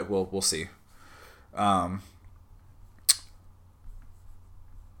 but we'll see.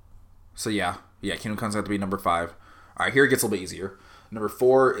 So yeah, Kingdom Come's got to be number 5. All right, here it gets a little bit easier. Number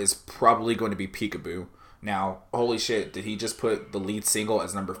 4 is probably going to be Peekaboo. Now, holy shit, did he just put the lead single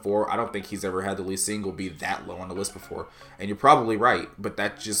as number 4? I don't think he's ever had the lead single be that low on the list before. And you're probably right, but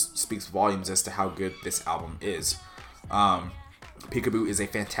that just speaks volumes as to how good this album is. Peekaboo is a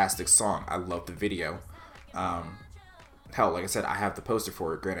fantastic song. I love the video. Hell, like I said, I have the poster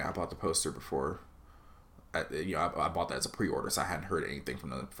for it. Granted, I bought the poster before. I bought that as a pre-order, so I hadn't heard anything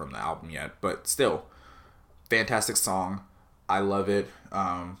from the album yet. But still, fantastic song. I love it.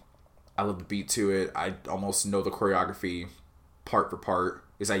 I love the beat to it. I almost know the choreography part for part,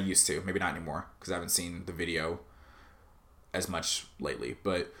 as I used to. Maybe not anymore, because I haven't seen the video as much lately.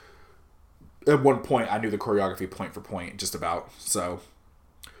 But at one point, I knew the choreography point for point, just about. So,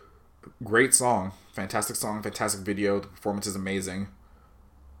 great song. Fantastic song. Fantastic video. The performance is amazing.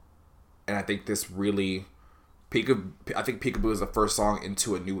 And I think this really... I think Peekaboo is the first song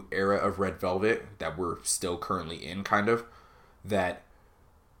into a new era of Red Velvet that we're still currently in, kind of. That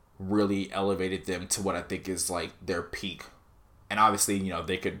really elevated them to what I think is like their peak. And obviously,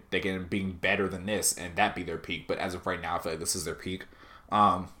 they can be better than this and that be their peak, but as of right now, I feel like this is their peak.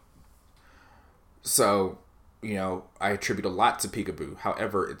 So, I attribute a lot to Peekaboo.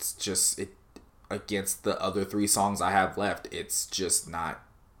 However, it's just against the other 3 songs I have left, it's just not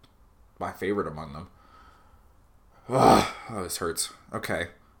my favorite among them. Oh, this hurts. Okay,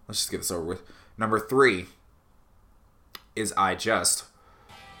 let's just get this over with. Number 3 is I Just.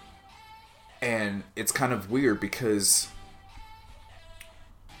 And it's kind of weird because,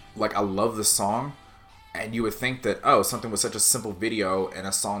 like, I love the song, and you would think that, something with such a simple video and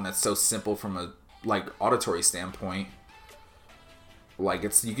a song that's so simple from a, like, auditory standpoint, like,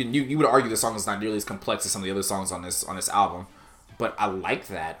 you would argue the song is not nearly as complex as some of the other songs on this album, but I like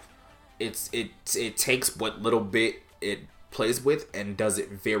that. It takes what little bit it plays with and does it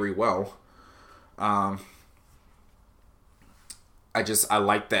very well. I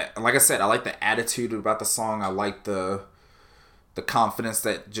like that. Like I said, I like the attitude about the song. I like the confidence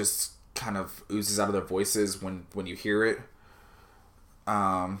that just kind of oozes out of their voices when you hear it.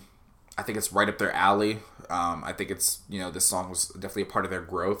 I think it's right up their alley. I think it's, this song was definitely a part of their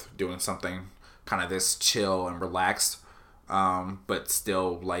growth, doing something kind of this chill and relaxed, but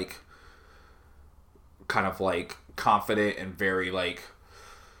still like kind of like confident and very like,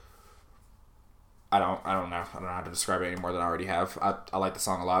 I don't know how to describe it any more than I already have. I like the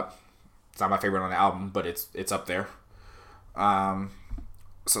song a lot. It's not my favorite on the album, but it's up there.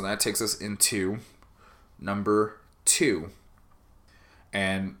 So that takes us into number 2.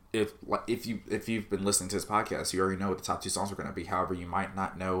 And if you've been listening to this podcast, you already know what the top 2 songs are going to be. However, you might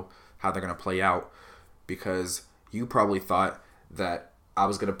not know how they're going to play out, because you probably thought that I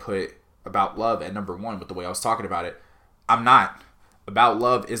was going to put About Love at number 1 with the way I was talking about it. I'm not. About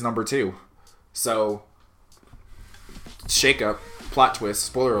Love is number 2. So, shake up, plot twist,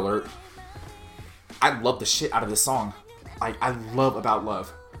 spoiler alert. I love the shit out of this song. I love About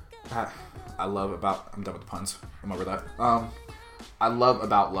Love. I'm done with the puns. I'm over that. I love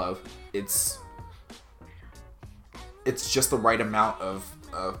About Love. It's just the right amount of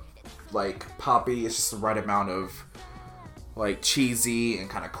like poppy. It's just the right amount of like cheesy and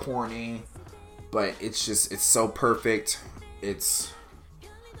kind of corny, but it's so perfect. It's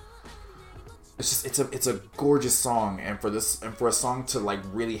a gorgeous song, and for a song to like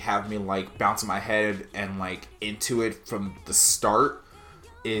really have me like bounce in my head and like into it from the start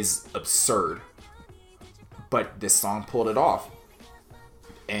is absurd. But this song pulled it off,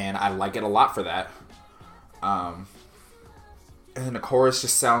 and I like it a lot for that. And then the chorus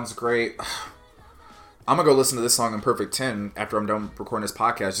just sounds great. I'm gonna go listen to this song in Perfect 10 after I'm done recording this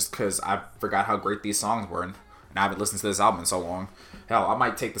podcast, just because I forgot how great these songs were, and I haven't listened to this album in so long. Hell, I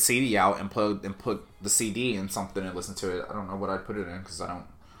might take the CD out and put the CD in something and listen to it. I don't know what I'd put it in, because I don't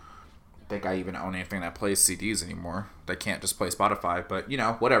think I even own anything that plays CDs anymore. They can't just play Spotify, but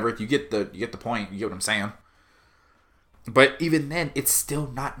whatever. You get the point. You get what I'm saying. But even then, it's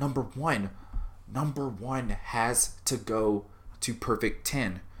still not number one. Number one has to go to Perfect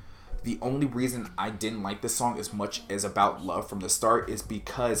 10. The only reason I didn't like this song as much as About Love from the start is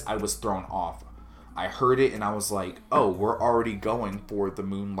because I was thrown off. I heard it and I was like, oh, we're already going for the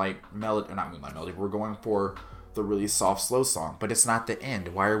Moonlight Melody. Not Moonlight Melody. We're going for the really soft, slow song. But it's not the end.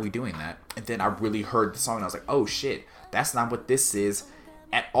 Why are we doing that? And then I really heard the song and I was like, oh shit, that's not what this is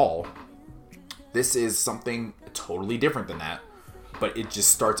at all. This is something totally different than that. But it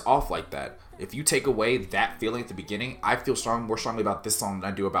just starts off like that. If you take away that feeling at the beginning, I feel more strongly about this song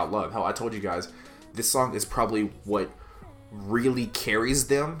than I do About Love. Hell, I told you guys, this song is probably what really carries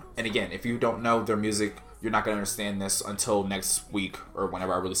them. And again, if you don't know their music, you're not going to understand this until next week or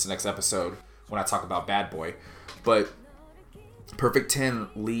whenever I release the next episode when I talk about Bad Boy. But Perfect 10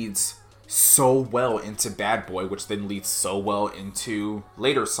 leads so well into Bad Boy, which then leads so well into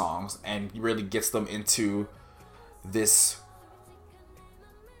later songs and really gets them into this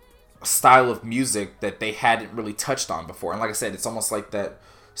style of music that they hadn't really touched on before. And like I said, it's almost like that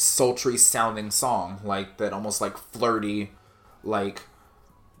sultry sounding song, like that almost like flirty, like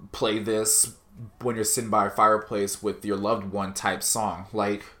play this when you're sitting by a fireplace with your loved one type song.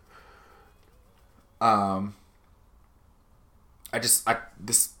 Like I feel like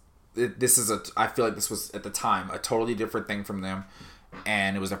this was at the time a totally different thing from them,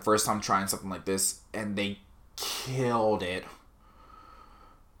 and it was their first time trying something like this, and they killed it.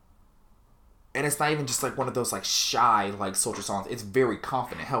 And it's not even just like one of those like shy like sultry songs. It's very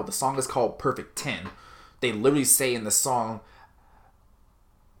confident. Hell, the song is called Perfect 10. They literally say in the song,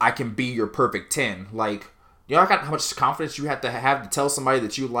 I can be your perfect 10. Like, you know how much confidence you have to tell somebody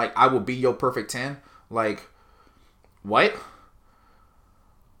that you like, I will be your perfect 10? Like, what?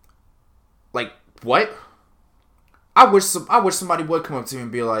 Like, what? I wish somebody would come up to me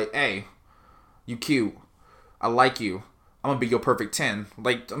and be like, hey, you cute. I like you. I'm gonna be your perfect 10.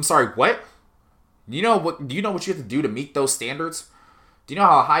 Like, I'm sorry, what? Do you know what you have to do to meet those standards? Do you know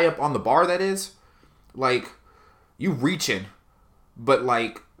how high up on the bar that is? Like, you reaching, but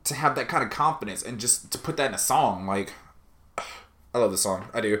like to have that kind of confidence and just to put that in a song, like, I love this song.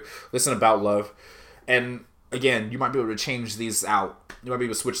 I do. Listen, About Love. And again, you might be able to change these out. You might be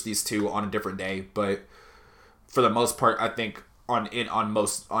able to switch these two on a different day, but for the most part, I think on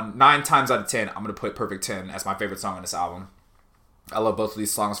 9 times out of 10, I'm gonna put Perfect 10 as my favorite song on this album. I love both of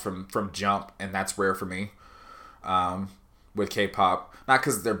these songs from Jump, and that's rare for me with K-pop. Not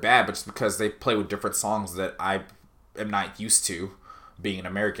because they're bad, but just because they play with different songs that I am not used to being an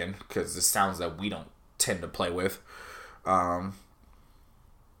American, because the sounds that we don't tend to play with. I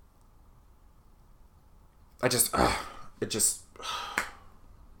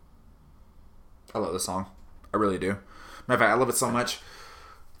love this song. I really do. Matter of fact, I love it so much.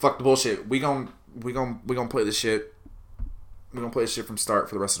 Fuck the bullshit. We gon' play this shit. We're going to play this shit from start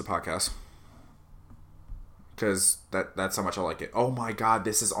for the rest of the podcast. Because that's how much I like it. Oh my god,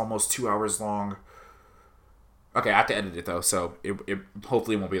 this is almost 2 hours long. Okay, I have to edit it though, so it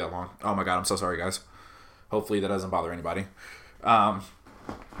hopefully won't be that long. Oh my god, I'm so sorry, guys. Hopefully that doesn't bother anybody.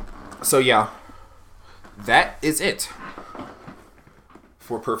 So yeah, that is it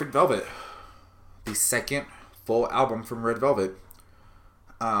for Perfect Velvet. The second full album from Red Velvet.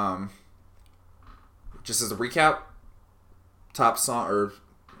 Just as a recap, top song or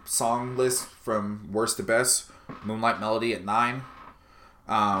song list from worst to best: Moonlight Melody at 9,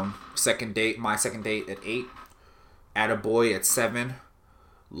 My Second Date at 8, Attaboy at 7,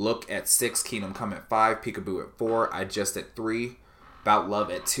 Look at 6, Kingdom Come at 5, Peekaboo at 4, I Just at 3, About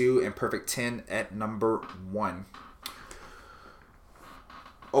Love at 2, and Perfect 10 at number 1.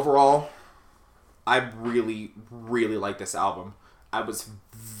 Overall, I really, really like this album. I was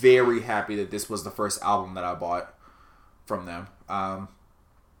very happy that this was the first album that I bought from them.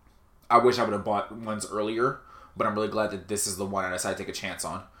 I wish I would have bought ones earlier, but I'm really glad that this is the one I decided to take a chance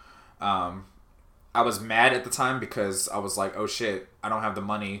on. I was mad at the time because I was like, oh shit, I don't have the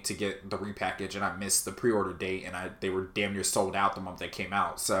money to get the repackage, and I missed the pre-order date, and they were damn near sold out the month they came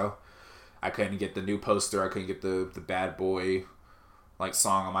out, so I couldn't get the new poster, I couldn't get the Bad Boy like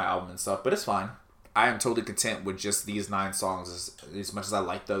song on my album and stuff, but it's fine. I am totally content with just these 9 songs. As much as I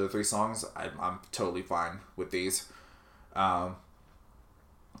like the other 3 songs, I'm totally fine with these. And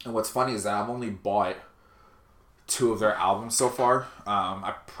what's funny is that I've only bought two of their albums so far.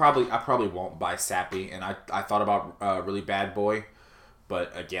 I probably won't buy Sappy, and I thought about Really Bad Boy,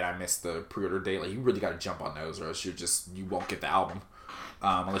 but again I missed the pre-order date. Like, you really got to jump on those, or else you won't get the album,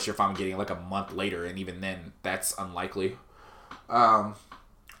 unless you're finally getting like a month later, and even then that's unlikely. I've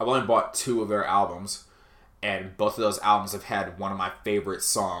only bought two of their albums, and both of those albums have had one of my favorite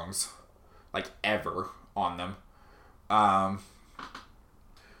songs, like, ever on them.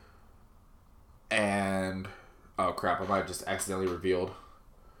 And oh crap, I might have just accidentally revealed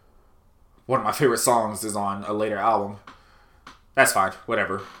one of my favorite songs is on a later album. That's fine,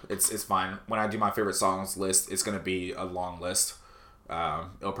 whatever. It's fine. When I do my favorite songs list, it's gonna be a long list.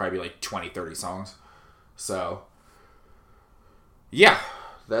 It'll probably be like 20, 30 songs. So yeah,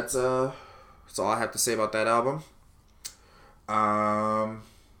 that's all I have to say about that album.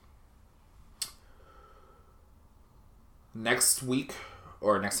 Next week,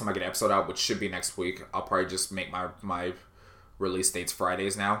 or next time I get an episode out, which should be next week, I'll probably just make my release dates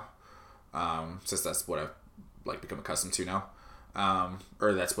Fridays now, since that's what I've like become accustomed to now,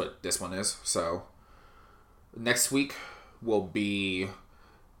 or that's what this one is. So next week will be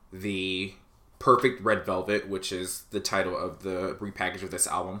the Perfect Red Velvet, which is the title of the repackage of this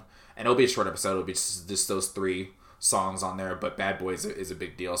album, and it'll be a short episode. It'll be just those three songs on there, but Bad Boy is a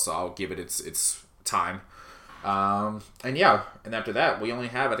big deal, so I'll give it its time. And yeah, and after that, we only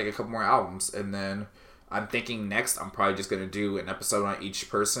have, I think, a couple more albums, and then I'm thinking next, I'm probably just going to do an episode on each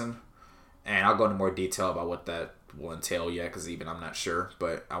person, and I'll go into more detail about what that will entail yet, because even I'm not sure,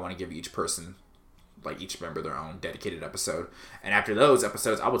 but I want to give each person, like, each member their own dedicated episode, and after those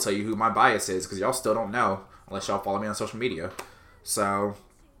episodes, I will tell you who my bias is, because y'all still don't know, unless y'all follow me on social media. So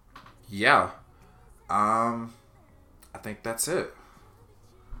yeah, I think that's it.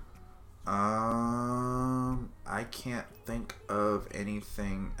 I can't think of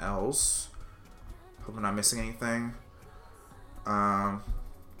anything else. Hope I'm not missing anything. Oh,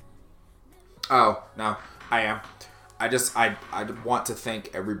 no, I am. I want to thank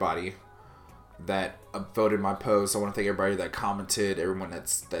everybody that voted my post. I want to thank everybody that commented, everyone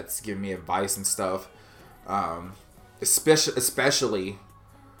that's giving me advice and stuff. Especially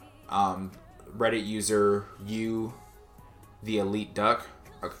Reddit user the Elite Duck.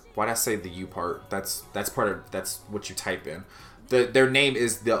 Why did I say the U part? That's what you type in. Their name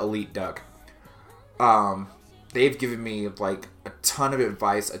is the Elite Duck. They've given me like a ton of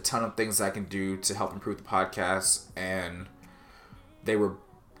advice, a ton of things I can do to help improve the podcast, and they were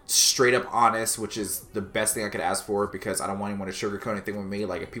straight up honest, which is the best thing I could ask for, because I don't want anyone to sugarcoat anything with me.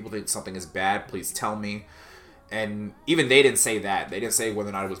 Like, if people think something is bad, please tell me. And even they didn't say that. They didn't say whether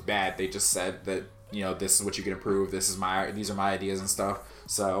or not it was bad. They just said that, this is what you can improve. These are my ideas and stuff.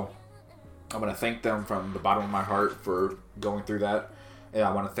 So I want to thank them from the bottom of my heart for going through that. And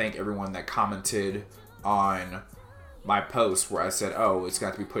I want to thank everyone that commented on my post where I said, oh, it's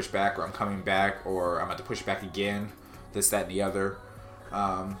going to have to be pushed back, or I'm coming back, or I'm going to push it back again, this, that, and the other.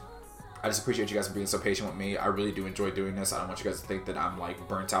 I just appreciate you guys for being so patient with me. I really do enjoy doing this. I don't want you guys to think that I'm like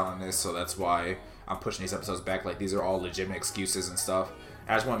burnt out on this, so that's why I'm pushing these episodes back. Like, these are all legitimate excuses and stuff.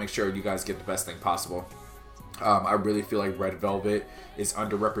 And I just want to make sure you guys get the best thing possible. I really feel like Red Velvet is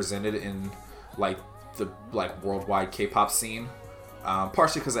underrepresented in like the worldwide K-pop scene,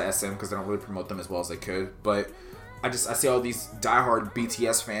 partially because of SM, because they don't really promote them as well as they could. But I see all these diehard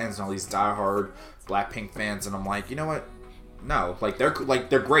BTS fans and all these diehard Blackpink fans, and I'm like, you know what? No, they're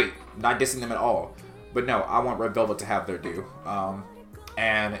great. Not dissing them at all, but no, I want Red Velvet to have their due.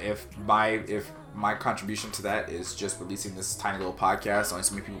 And if my contribution to that is just releasing this tiny little podcast only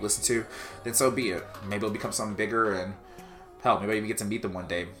so many people listen to, then so be it. Maybe it'll become something bigger, and hell, maybe I even get to meet them one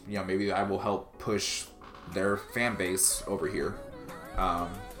day. Maybe I will help push their fan base over here.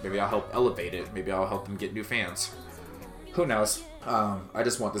 Maybe I'll help elevate it. Maybe I'll help them get new fans. Who knows? I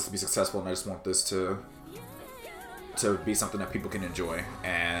just want this to be successful, and I just want this to be something that people can enjoy.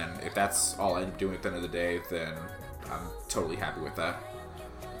 And if that's all I'm doing at the end of the day, then I'm totally happy with that.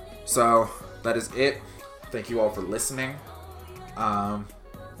 So that is it. Thank you all for listening. Yeah,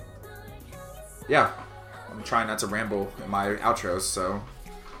 I'm trying not to ramble in my outros, so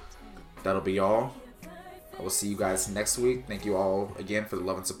that'll be all. I will see you guys next week. Thank you all again for the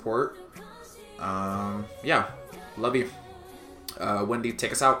love and support. Yeah, love you. Wendy,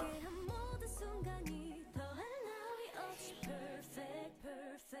 take us out.